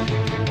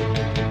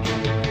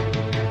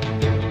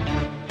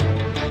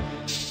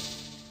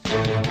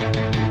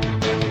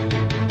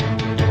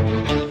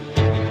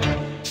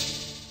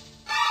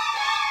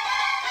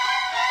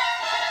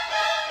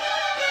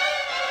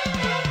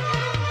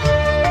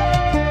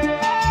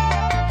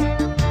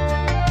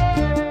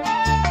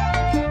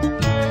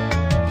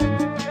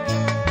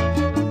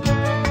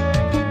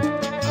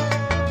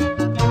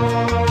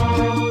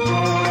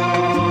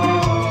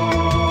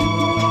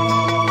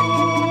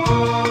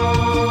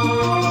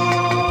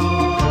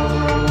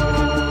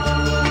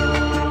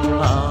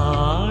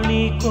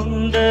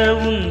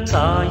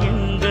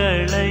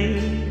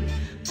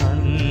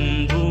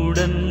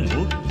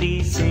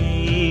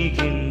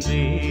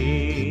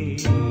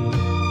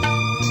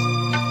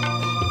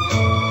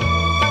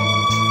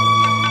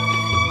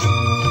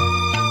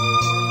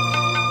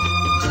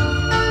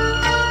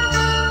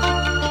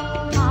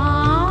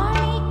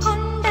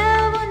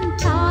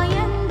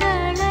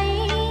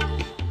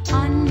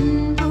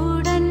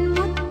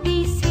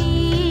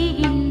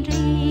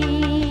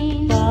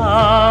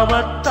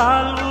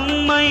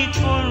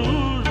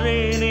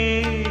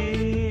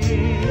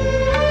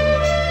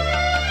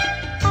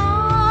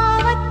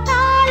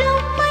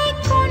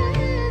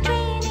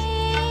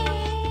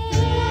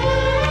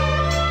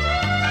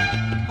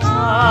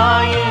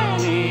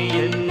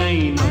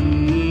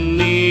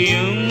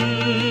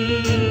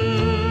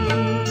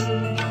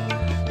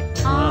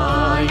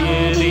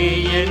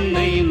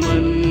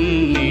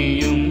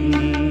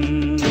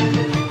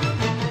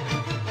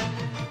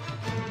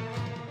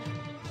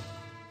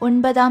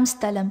 ஒன்பதாம்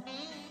ஸ்தலம்.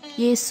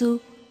 இயேசு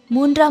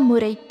மூன்றாம்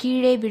முறை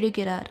கீழே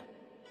விழுகிறார்.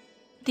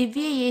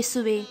 திவ்ய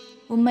இயேசுவே,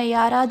 உம்மை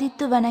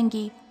ஆராதித்து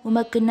வணங்கி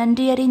உமக்கு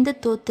நன்றியறிந்து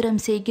தோத்திரம்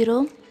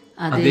செய்கிறோம்.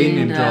 அதே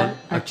நின்றால்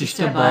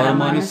அச்சிஷ்ட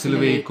பாரமான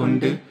சிலுவையை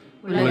கொண்டு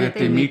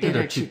உலகத்தை மீட்டு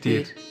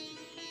ரட்சித்தீர்.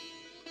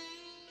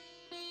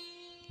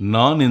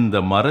 நான்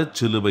இந்த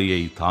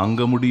மரச்சிலுவையை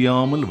தாங்க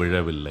முடியாமல்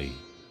விழவில்லை.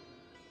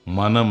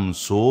 மனம்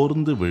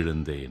சோர்ந்து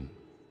விழுந்தேன்.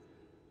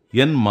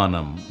 என்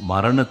மனம்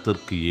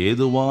மரணத்திற்கு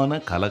ஏதுவான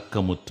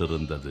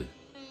கலக்கமுற்றிருந்தது.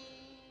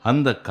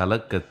 அந்த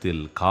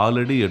கலக்கத்தில்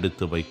காலடி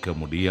எடுத்து வைக்க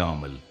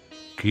முடியாமல்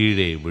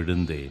கீழே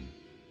விழுந்தேன்.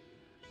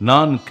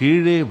 நான்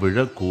கீழே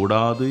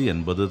விழக்கூடாது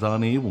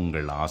என்பதுதானே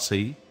உங்கள்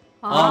ஆசை?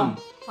 ஆம்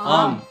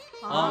ஆம்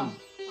ஆம்.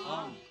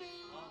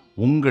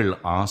 உங்கள்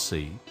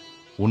ஆசை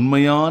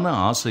உண்மையான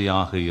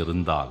ஆசையாக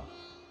இருந்தால்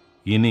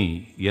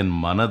இனி என்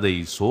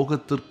மனதை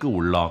சோகத்திற்கு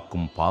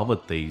உள்ளாக்கும்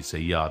பாவத்தை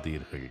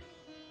செய்யாதீர்கள்.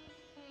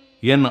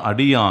 என்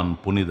அடியான்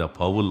புனித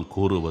பவுல்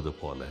கூறுவது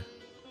போல,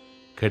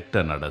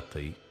 கெட்ட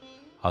நடத்தை,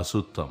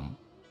 அசுத்தம்,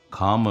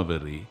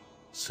 காமவெறி,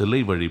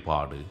 சிலை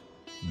வழிபாடு,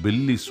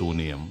 பில்லி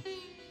சூனியம்,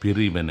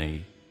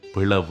 பிரிவினை,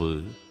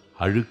 பிளவு,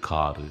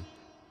 அழுக்காறு,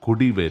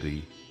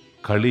 குடிவெறி,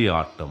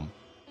 களியாட்டம்,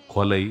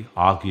 கொலை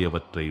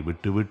ஆகியவற்றை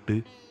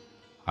விட்டுவிட்டு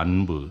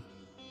அன்பு,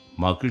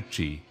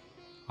 மகிழ்ச்சி,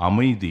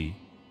 அமைதி,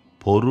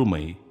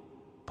 பொறுமை,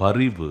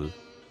 பரிவு,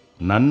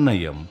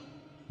 நன்னயம்,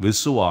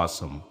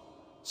 விசுவாசம்,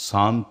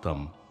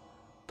 சாந்தம்,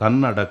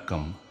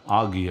 தன்னடக்கம்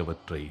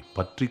ஆகியவற்றை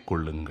பற்றிக்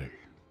கொள்ளுங்கள்.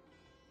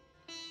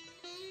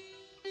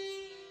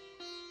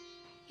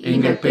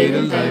 எங்கள்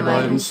பேரில்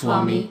தயவாயிரும்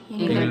சுவாமி,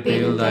 எங்கள்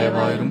பேரில்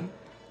தயவாயிரும்.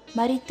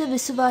 மரித்த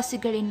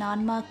விசுவாசிகளின்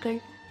ஆன்மாக்கள்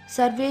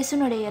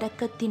சர்வேசனுடைய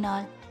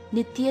இரக்கத்தினால்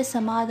நித்திய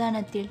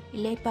சமாதானத்தில்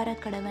இளைப்பாற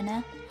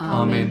கடவன.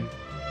 ஆமென்.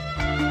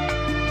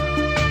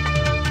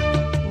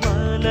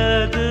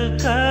 வலது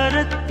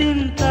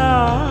கரத்தின்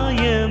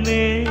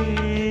தாயமே,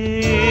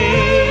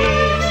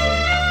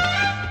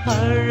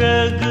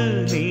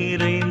 அழகு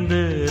நிறைந்த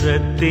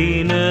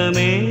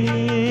ரத்தினமே,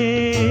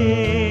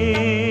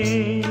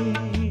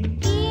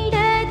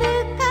 இடது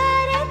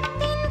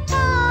கரத்தின்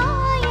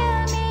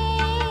தாயமே,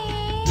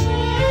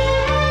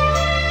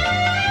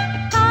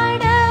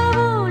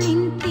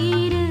 கடவுளின்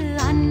திரு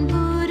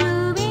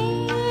அன்புருவே,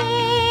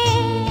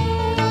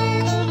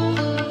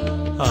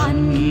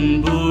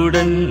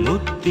 அன்புடன்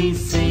முத்தி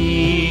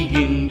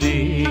செய்கின்றே.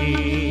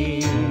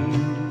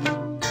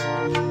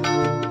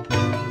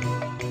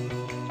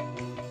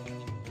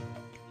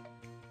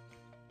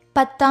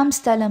 பத்தாம்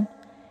ஸ்தலம்.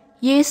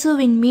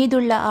 இயேசுவின்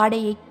மீதுள்ள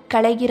ஆடையை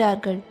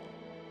களைகிறார்கள்.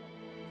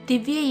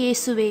 திவ்ய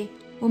இயேசுவே,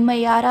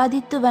 உம்மை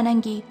ஆராதித்து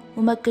வணங்கி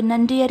உமக்கு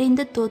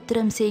நன்றியறிந்த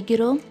தோத்திரம்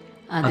செய்கிறோம்.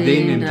 அதே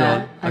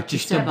நின்றால்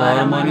அச்சிஷ்ட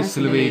பாரமான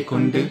சிலுவையை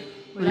கொண்டு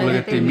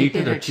உலகத்தை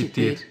மீட்டு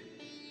ரட்சித்தீர்.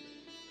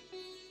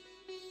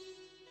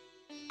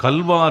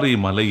 கல்வாரி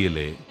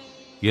மலையிலே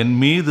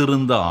என்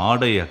மீதிருந்த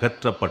ஆடை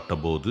அகற்றப்பட்ட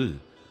போது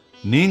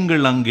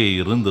நீங்கள் அங்கே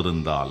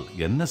இருந்திருந்தால்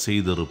என்ன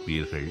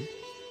செய்திருப்பீர்கள்?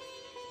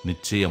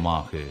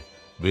 நிச்சயமாக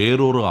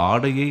வேறொரு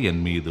ஆடையை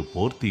என் மீது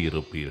போர்த்தி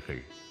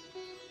இருப்பீர்கள்.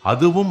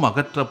 அதுவும்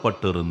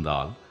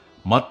அகற்றப்பட்டிருந்தால்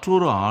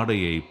மற்றொரு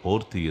ஆடையை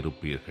போர்த்தி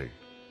இருப்பீர்கள்.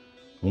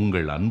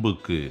 உங்கள்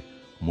அன்புக்கு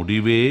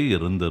முடிவே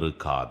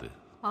இருந்திருக்காது.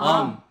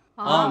 ஆம்,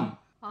 ஆம்,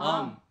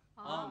 ஆம்,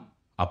 ஆம்.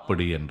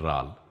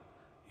 அப்படியென்றால்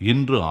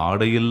இன்று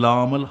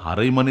ஆடையில்லாமல்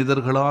அரை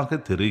மனிதர்களாக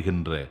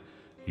தெரிகின்ற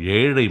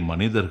ஏழை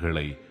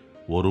மனிதர்களை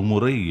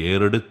ஒருமுறை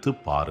ஏறெடுத்து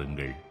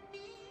பாருங்கள்.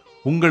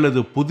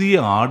 உங்களது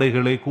புதிய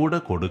ஆடைகளை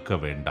கூட கொடுக்க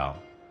வேண்டாம்.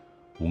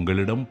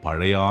 உங்களிடம்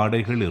பழைய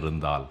ஆடைகள்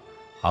இருந்தால்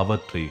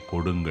அவற்றை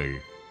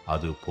கொடுங்கள்,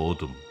 அது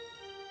போதும்.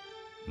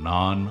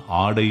 நான்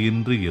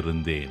ஆடையின்றி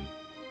இருந்தேன்,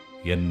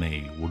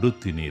 என்னை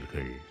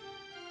உடுத்தினீர்கள்.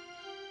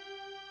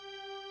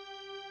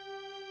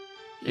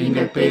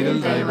 எங்கள்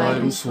பேரில்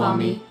தயவாயிரும்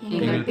சுவாமி,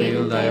 எங்கள்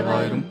பேரில்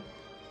தயவாயிரும்.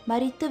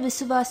 மரித்த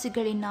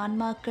விசுவாசிகளின்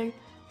ஆன்மாக்கள்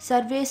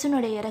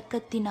சர்வேசனுடைய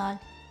இரக்கத்தினால்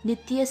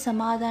நித்திய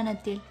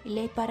சமாதானத்தில்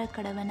இளைப்பாற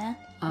கடவன.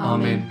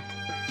 ஆமென்.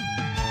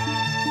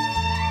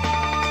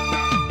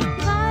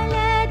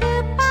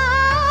 வலது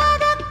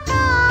பாதக்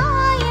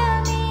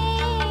காயமே,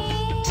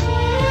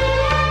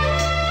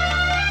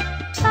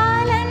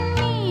 பலன்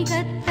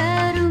மிகத்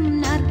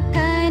தரும்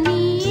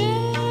நற்கனியே,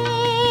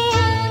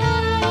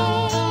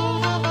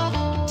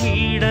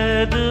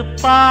 இடது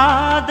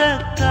பாத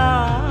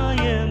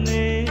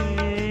காயமே,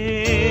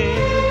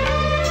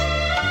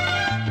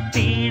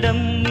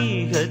 தீடம்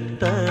மிகத்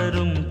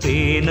தரும்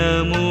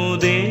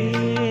தேனமுதே,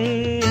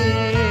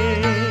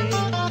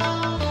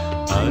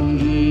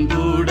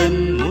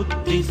 அன்புடன்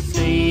முத்தி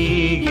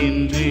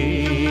செய்கின்றே.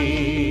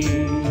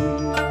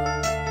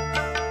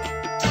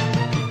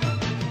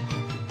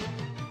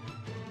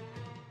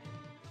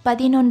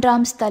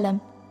 11ஆம்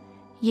ஸ்தலம்.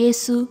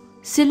 இயேசு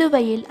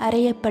சிலுவையில்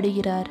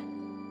அறையப்படுகிறார்.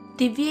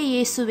 திவ்ய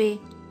இயேசுவே,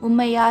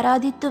 உம்மை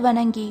ஆராதித்து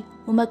வணங்கி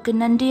உமக்கு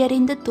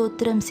நன்றியறிந்த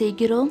தோத்திரம்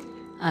செய்கிறோம்.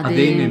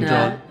 அதே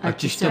நின்றால்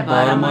அச்சிஷ்ட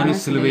பாரமான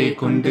சிலுவையை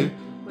கொண்டு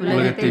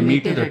உலகத்தை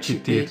மீட்டு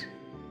ரட்சித்தீர்.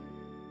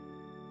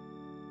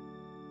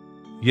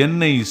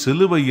 என்னை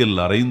சிலுவையில்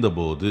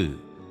அறைந்தபோது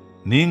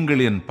நீங்கள்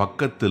என்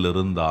பக்கத்தில்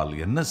இருந்தால்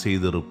என்ன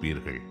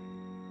செய்திருப்பீர்கள்?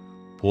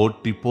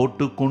 போட்டி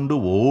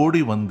போட்டுக்கொண்டு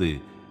ஓடி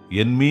வந்து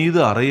என்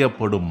மீது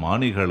அறையப்படும்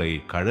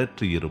மாணிகளை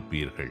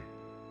கழற்றியிருப்பீர்கள்.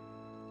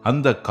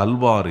 அந்த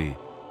கல்வாரி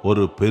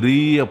ஒரு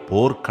பெரிய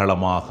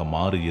போர்க்களமாக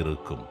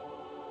மாறியிருக்கும்.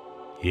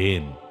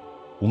 ஏன்,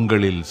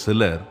 உங்களில்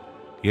சிலர்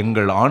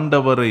எங்கள்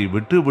ஆண்டவரை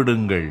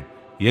விட்டுவிடுங்கள்,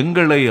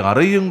 எங்களை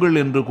அறையுங்கள்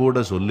என்று கூட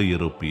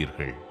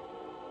சொல்லியிருப்பீர்கள்.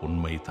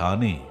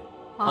 உண்மைதானே?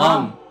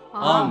 ஆம்,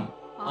 ஆம்,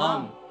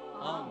 ஆம்,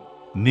 ஆம்.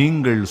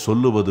 நீங்கள்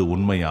சொல்லுவது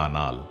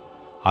உண்மையானால்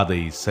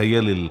அதை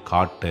செயலில்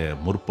காட்ட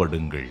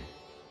முற்படுங்கள்.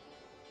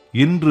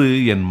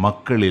 இன்று என்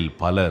மக்களில்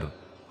பலர்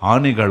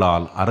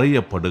ஆணிகளால்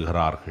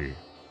அறையப்படுகிறார்கள்.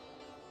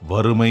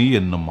 வறுமை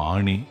என்னும்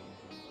ஆணி,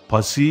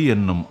 பசி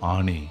என்னும்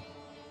ஆணி,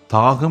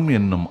 தாகம்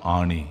என்னும்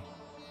ஆணி,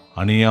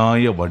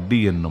 அநியாய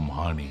வட்டி என்னும்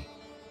ஆணி,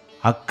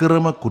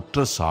 அக்கிரம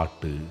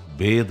குற்றச்சாட்டு,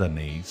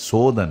 வேதனை,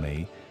 சோதனை,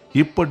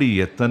 இப்படி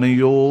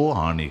எத்தனையோ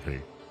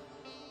ஆணிகள்.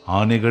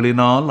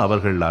 ஆணிகளினால்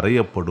அவர்கள்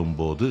அறையப்படும்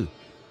போது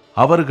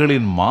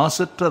அவர்களின்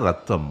மாசற்ற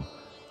இரத்தம்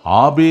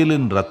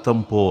ஆபேலின்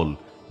இரத்தம் போல்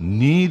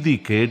நீதி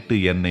கேட்டு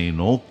என்னை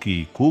நோக்கி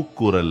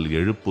கூக்குரல்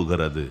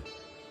எழுப்புகிறது.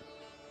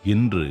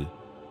 இன்று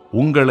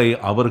உங்களை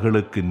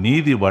அவர்களுக்கு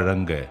நீதி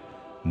வழங்க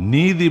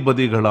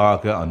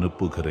நீதிபதிகளாக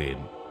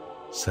அனுப்புகிறேன்.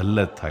 செல்ல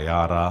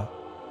தயாரா?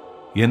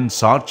 என்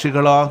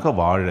சாட்சிகளாக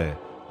வாழ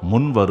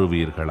முன்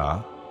வருவீர்களா?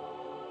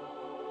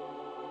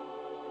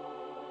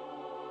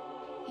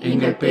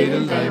 எங்கள்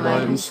பேரில்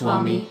தயவாயிரும்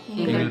சுவாமி,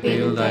 எங்கள்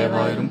பேரில்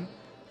தயவாயிரும்.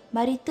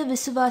 மரித்த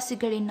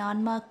விசுவாசிகளின்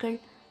ஆன்மாக்கள்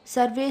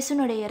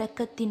சர்வேசனுடைய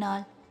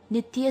இரக்கத்தினால்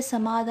நித்திய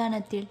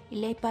சமாதானத்தில்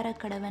இளைப்பாற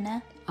கடவன.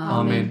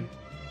 ஆமென்.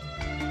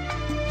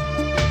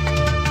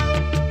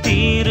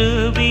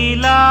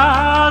 திருவிழாவின்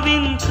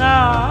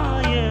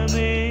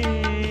காயமே,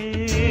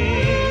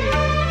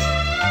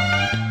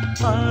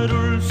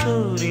 அருள்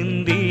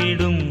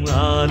சொரிந்திடும்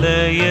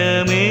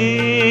ஆலயமே,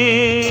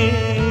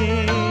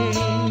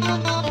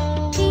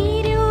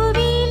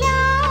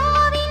 திருவிழாவின்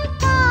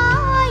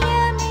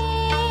காயமே,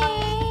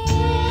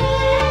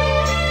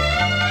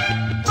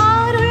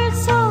 அருள்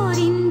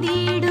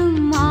சொரிந்திடும்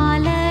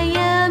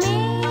ஆலயமே,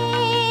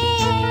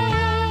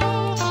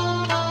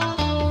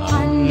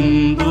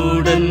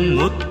 அன்புடன்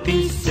முத்தி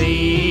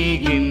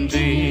செய்கின்றேன்.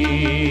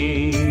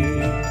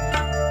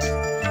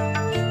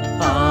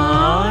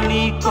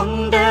 ஆணி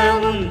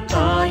கொண்டவும்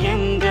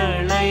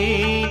காயங்களை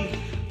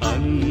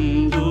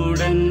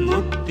அன்புடன்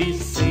முத்தி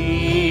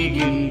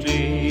செய்கின்றேன்.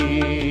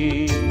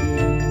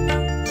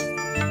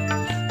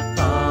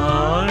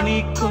 ஆணி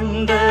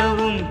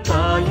கொண்டவும்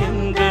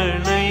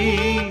காயங்களை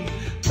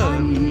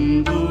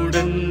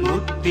அன்புடன்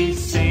முத்தி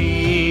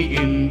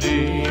செய்கின்றேன்.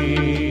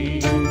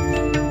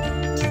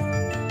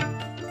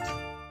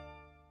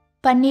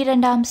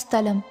 12ஆம்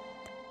ஸ்தலம்.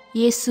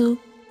 இயேசு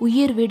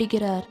உயிர்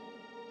விடுகிறார்.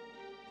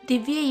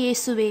 திவ்ய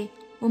இயேசுவே,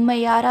 உம்மை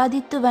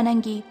ஆராதித்து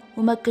வணங்கி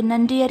உமக்கு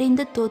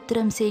நன்றியறிந்து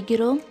தோத்திரம்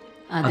செய்கிறோம்.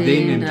 அதே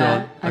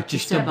நின்றால்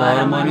அச்சிஷ்ட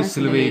பாரமான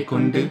சிலுவையை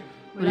கொண்டு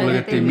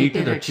உலகத்தை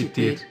மீட்டு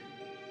ரட்சித்தீர்.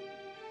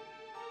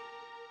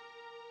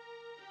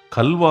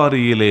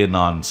 கல்வாரியிலே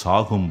நான்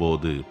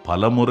சாகும்போது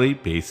பலமுறை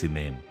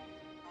பேசினேன்.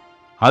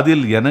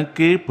 அதில்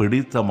எனக்கே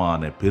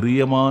பிடித்தமான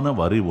பிரியமான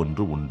வரி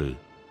ஒன்று உண்டு.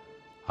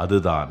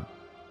 அதுதான்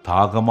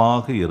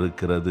தாகமாக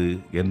இருக்கிறது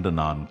என்று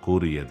நான்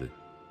கூறியது.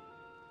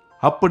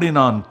 அப்படி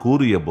நான்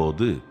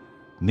கூறியபோது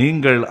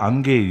நீங்கள்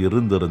அங்கே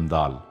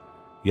இருந்திருந்தால்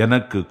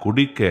எனக்கு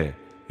குடிக்க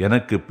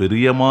எனக்கு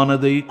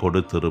பிரியமானதை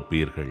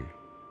கொடுத்திருப்பீர்கள்.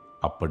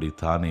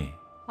 அப்படித்தானே?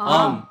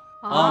 ஆம்,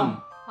 ஆம்,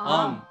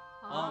 ஆம்,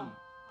 ஆம்.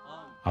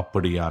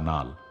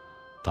 அப்படியானால்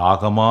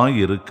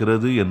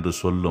தாகமாயிருக்கிறது என்று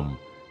சொல்லும்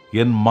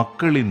என்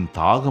மக்களின்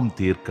தாகம்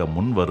தீர்க்க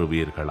முன்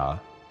வருவீர்களா?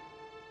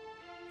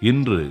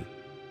 இன்று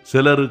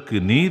சிலருக்கு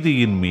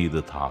நீதியின் மீது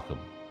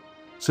தாகம்,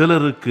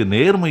 சிலருக்கு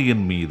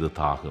நேர்மையின் மீது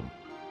தாகம்,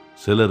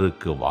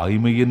 சிலருக்கு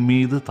வாய்மையின்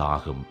மீது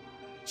தாகம்,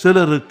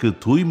 சிலருக்கு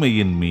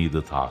தூய்மையின்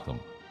மீது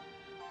தாகம்,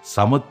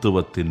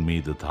 சமத்துவத்தின்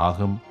மீது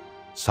தாகம்,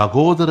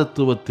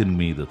 சகோதரத்துவத்தின்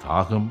மீது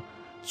தாகம்,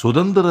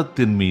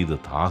 சுதந்திரத்தின் மீது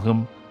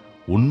தாகம்,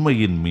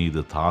 உண்மையின்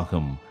மீது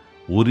தாகம்,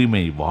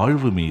 உரிமை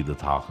வாழ்வு மீது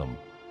தாகம்.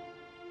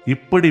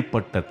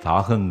 இப்படிப்பட்ட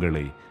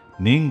தாகங்களை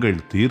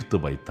நீங்கள் தீர்த்து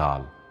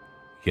வைத்தால்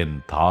என்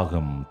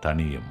தாகம்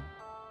தணியும்.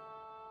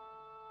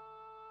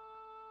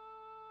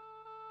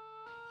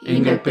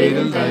 எங்கள்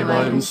பேரில்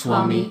தயவாயிரும்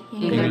சுவாமி,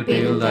 எங்கள்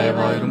பேரில்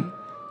தயவாயிரும்.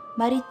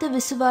 மரித்த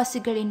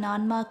விசுவாசிகளின்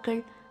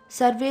ஆன்மாக்கள்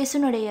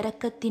சர்வேசனுடைய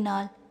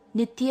இரக்கத்தினால்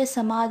நித்திய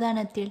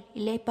சமாதானத்தில்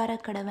இளைப்பாற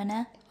கடவன.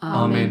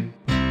 ஆமென்.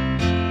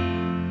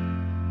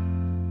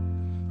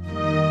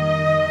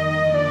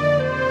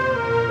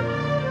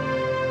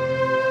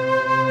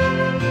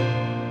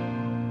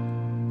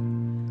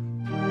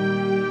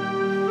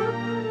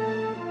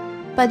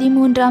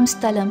 பதிமூன்றாம்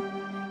ஸ்தலம்.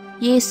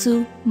 இயேசு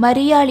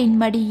மரியாளின்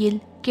மடியில்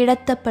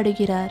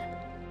கிடத்தப்படுகிறார்.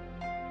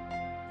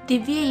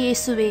 திவ்ய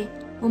இயேசுவே,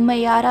 உம்மை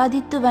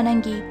ஆராதித்து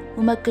வணங்கி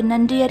உமக்கு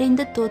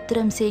நன்றியறிந்து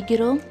தோத்திரம்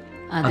செய்கிறோம்.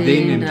 அதே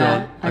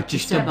நின்றால்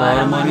அச்சிஷ்ட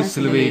பாரமான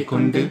சிலுவையை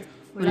கொண்டு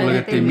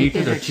உலகத்தை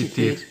மீட்டு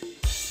ரட்சித்தீர்.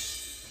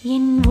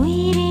 என்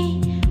உயிரே,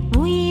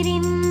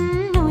 உயிரின்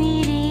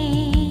உயிரே,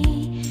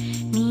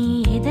 நீ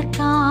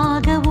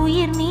எதற்காக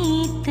உயிர்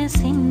நீத்து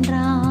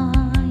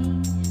சென்றாய்?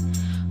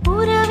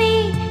 உறவே,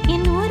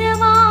 என்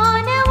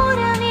உறவான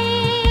உறவே,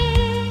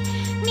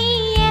 நீ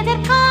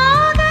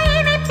எதற்காக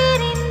என்னை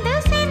பிரிந்து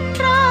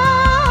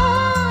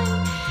சென்றாய்?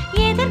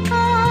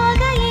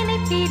 எதற்காக என்னை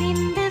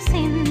பிரிந்து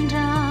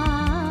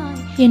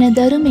சென்றாய்?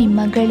 எனதருமை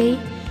மகளே,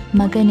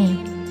 மகனே,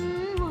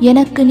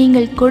 எனக்கு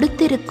நீங்கள்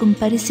கொடுத்திருக்கும்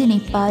பரிசினை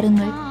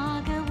பாருங்கள்.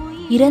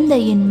 இறந்த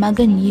என்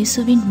மகன்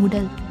இயேசுவின்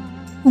உடல்.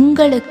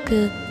 உங்களுக்கு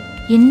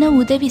என்ன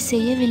உதவி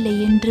செய்யவில்லை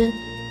என்று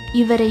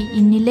இவரை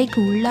இந்நிலைக்கு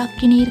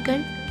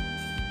உள்ளாக்கினீர்கள்.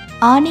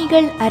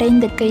 ஆணிகள்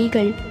அறைந்த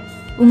கைகள்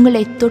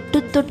உங்களை தொட்டு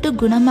தொட்டு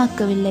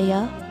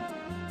குணமாக்கவில்லையா?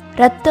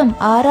 இரத்தம்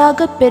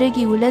ஆறாக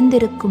பெருகி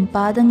உலர்ந்திருக்கும்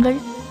பாதங்கள்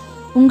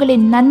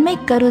உங்களின் நன்மை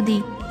கருதி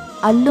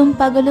அல்லும்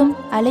பகலும்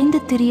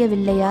அலைந்து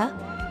திரியவில்லையா?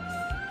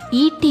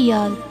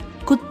 ஈட்டியால்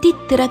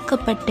குத்தித்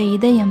திறக்கப்பட்ட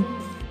இதயம்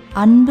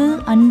அன்பு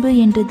அன்பு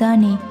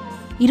என்றுதானே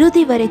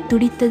இறுதி வரை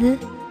துடித்தது.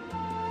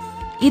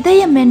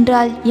 இதயம்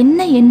என்றால் என்ன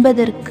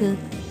என்பதற்கு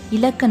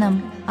இலக்கணம்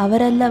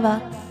அவரல்லவா?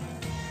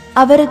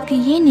 அவருக்கு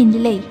ஏன்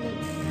இந்நிலை?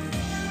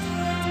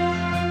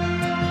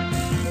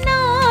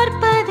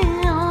 40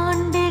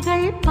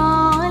 ஆண்டுகள்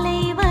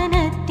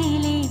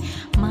பாலைவனத்திலே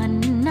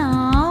மன்னா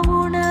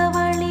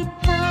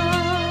உணவளித்தார்.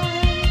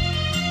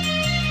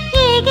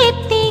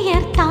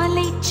 எகிப்தியர்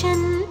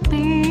தலைச்சன்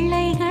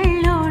பிள்ளைகள்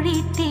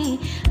ஒழித்தே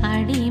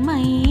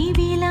அடிமை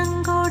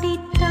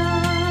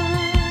விலங்கொடித்தார்.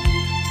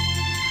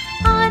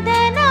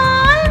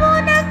 அதனால்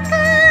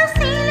உனக்கு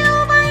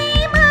சிலுவை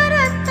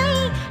மரத்தை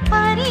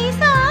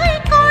பரிசாய்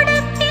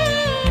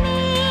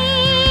கொடுத்தேனே.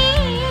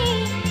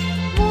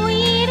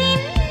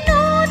 உயிரின்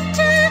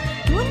ஊற்று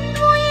உன்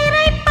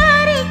உயிரை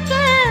பறிக்க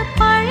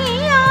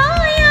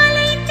பழியாய்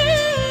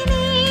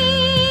அலைந்தேனே.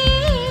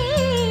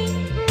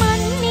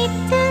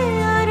 மன்னித்து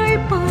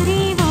அருள்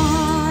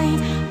புரிவாய்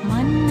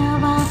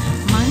மன்னவா,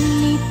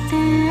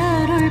 மன்னித்து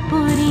அருள்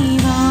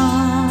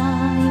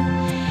புரிவாய்.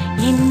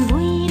 என்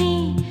உயிரே,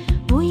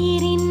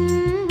 உயிரின்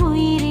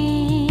உயிரே,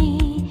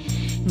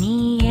 நீ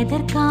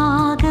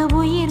எதற்காக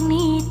உயிர்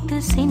நீத்து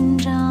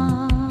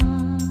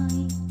சென்றாய்?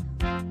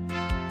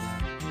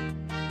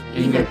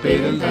 எங்கள்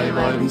பேரில்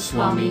தயவாயிரும்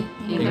சுவாமி,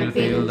 எங்கள்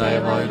பேரில்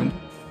தயவாயிரும்.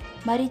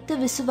 மரித்த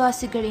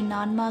விசுவாசிகளின்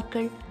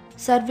ஆன்மாக்கள்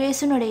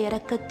சர்வேசனுடைய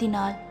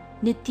இரக்கத்தினால்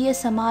நித்திய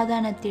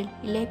சமாதானத்தில்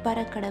இளைப்பாற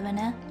கடவன.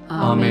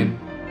 ஆமென்.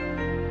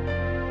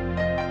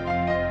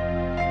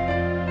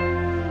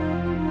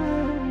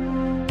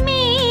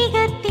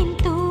 மேகத்தின்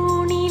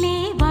தூணிலே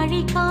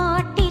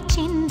வழிகாட்டி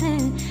சென்று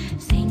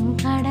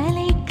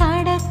செங்கடலை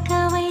கடக்க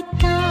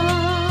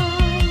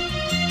வைத்தாய்.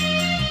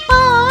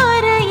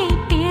 பாறையை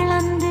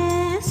பிளந்து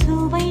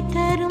சுவை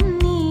தரும்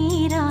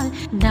நீரால்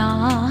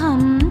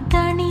தாகம்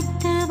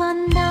தணித்து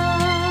வந்தாய்.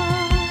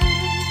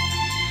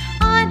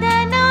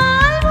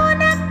 அதனால்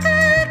உனக்கு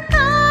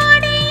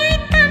காடியை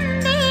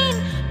தந்தேன்,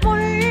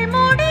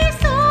 முள்முடி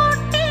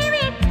சூட்டி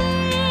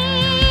விட்டேன்.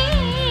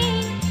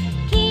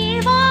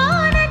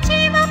 கீழ்வான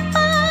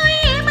சிவப்பாய்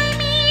எமை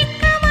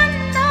மீட்க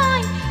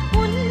வந்தாய்,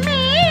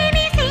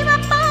 உன்மேனி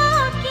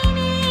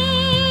சிவப்பாக்கினேன்.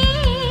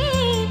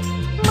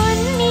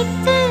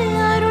 மன்னித்து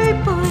அருள்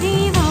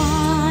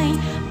புரிவாய்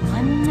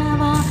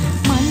மன்னவா,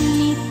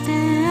 மன்னித்து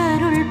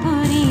அருள்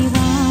புரிவாய்.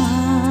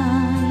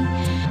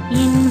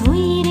 என்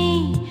உயிரே,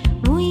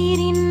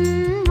 உயிரின்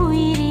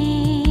உயிரே,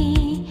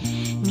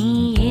 நீ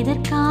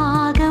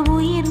எதற்காக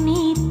உயிர்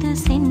நீத்து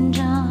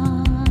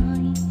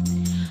சென்றாய்?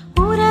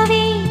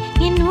 உறவே,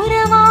 என்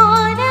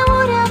உறவான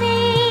உறவே,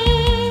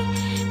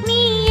 நீ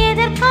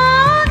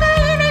எதற்காக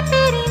என்னை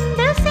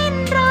பிரிந்து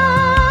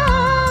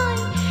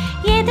சென்றாய்?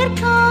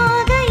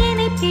 எதற்காக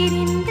என்னை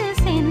பிரிந்து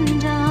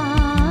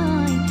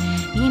சென்றாய்?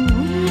 என்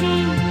உயிரே,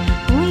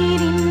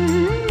 உயிரின்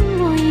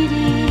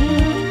உயிரே,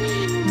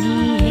 நீ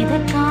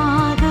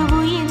எதற்காக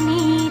உயிர்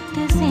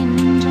நீத்து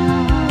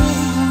சென்றாய்?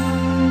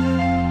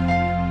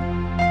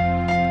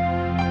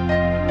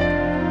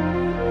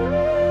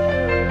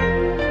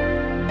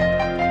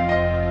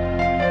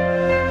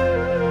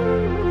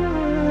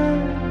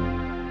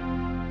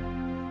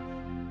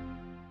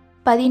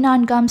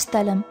 பதினான்காம்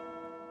ஸ்தலம்.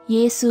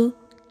 இயேசு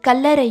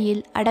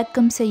கல்லறையில்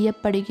அடக்கம்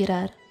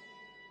செய்யப்படுகிறார்.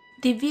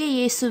 திவ்ய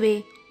இயேசுவே,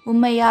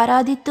 உம்மை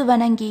ஆராதித்து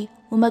வணங்கி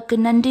உமக்கு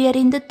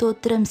நன்றியறிந்து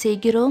தோத்திரம்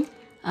செய்கிறோம்.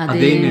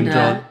 அதே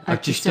நின்றால்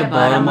அச்சிஷ்ட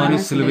பாரமான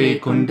சிலுவையை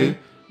கொண்டு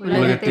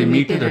உலகத்தை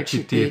மீட்டு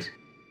ரட்சித்தீர்.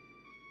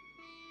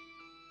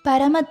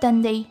 பரம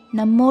தந்தை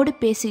நம்மோடு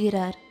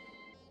பேசுகிறார்.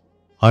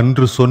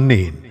 அன்று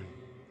சொன்னேன்,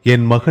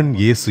 என் மகன்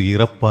இயேசு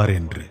இறப்பார்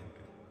என்று.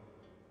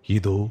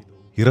 இதோ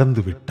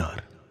இறந்து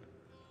விட்டார்.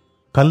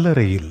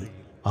 கல்லறையில்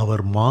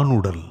அவர்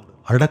மானுடல்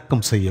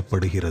அடக்கம்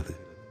செய்யப்படுகிறது.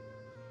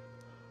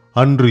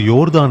 அன்று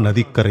யோர்தான்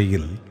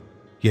நதிக்கரையில்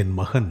என்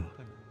மகன்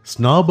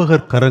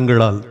ஸ்நாபகர்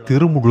கரங்களால்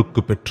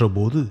திருமுழுக்கு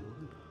பெற்றபோது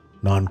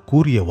நான்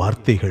கூறிய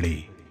வார்த்தைகளை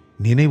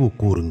நினைவு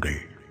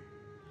கூறுங்கள்.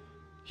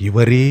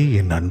 இவரே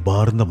என்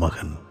அன்பார்ந்த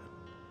மகன்,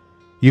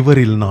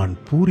 இவரில் நான்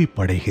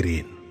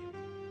பூரிப்படைகிறேன்.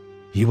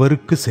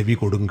 இவருக்கு செவி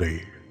கொடுங்கள்,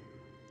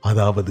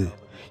 அதாவது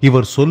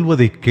இவர்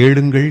சொல்வதை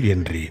கேளுங்கள்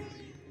என்றேன்.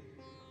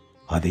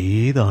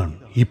 அதேதான்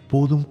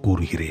இப்போதும்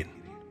கூறுகிறேன்.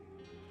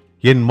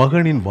 என்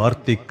மகனின்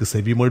வார்த்தைக்கு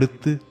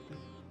செவிமடுத்து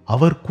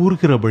அவர்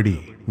கூறுகிறபடி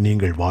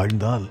நீங்கள்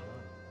வாழ்ந்தால்,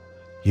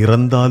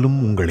 இறந்தாலும்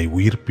உங்களை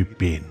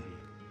உயிர்ப்பிப்பேன்,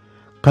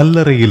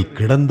 கல்லறையில்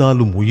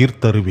கிடந்தாலும் உயிர்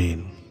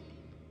தருவேன்,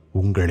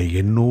 உங்களை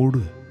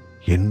என்னோடு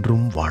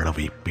என்றும் வாழ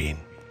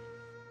வைப்பேன்.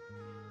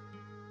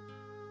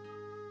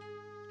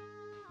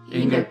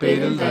 எங்கள்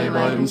பேரில்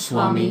தயவாயிரும்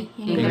சுவாமி,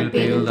 எங்கள்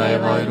பேரில்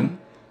தயவாயிரும்.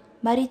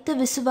 மரித்த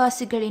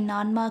விசுவாசிகளின்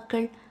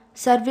ஆன்மாக்கள்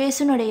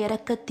சர்வேசனுடைய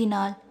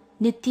இரக்கத்தினால்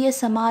நித்திய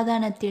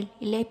சமாதானத்தில்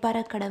இளைப்பாற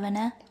கடவன.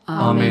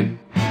 ஆமென்.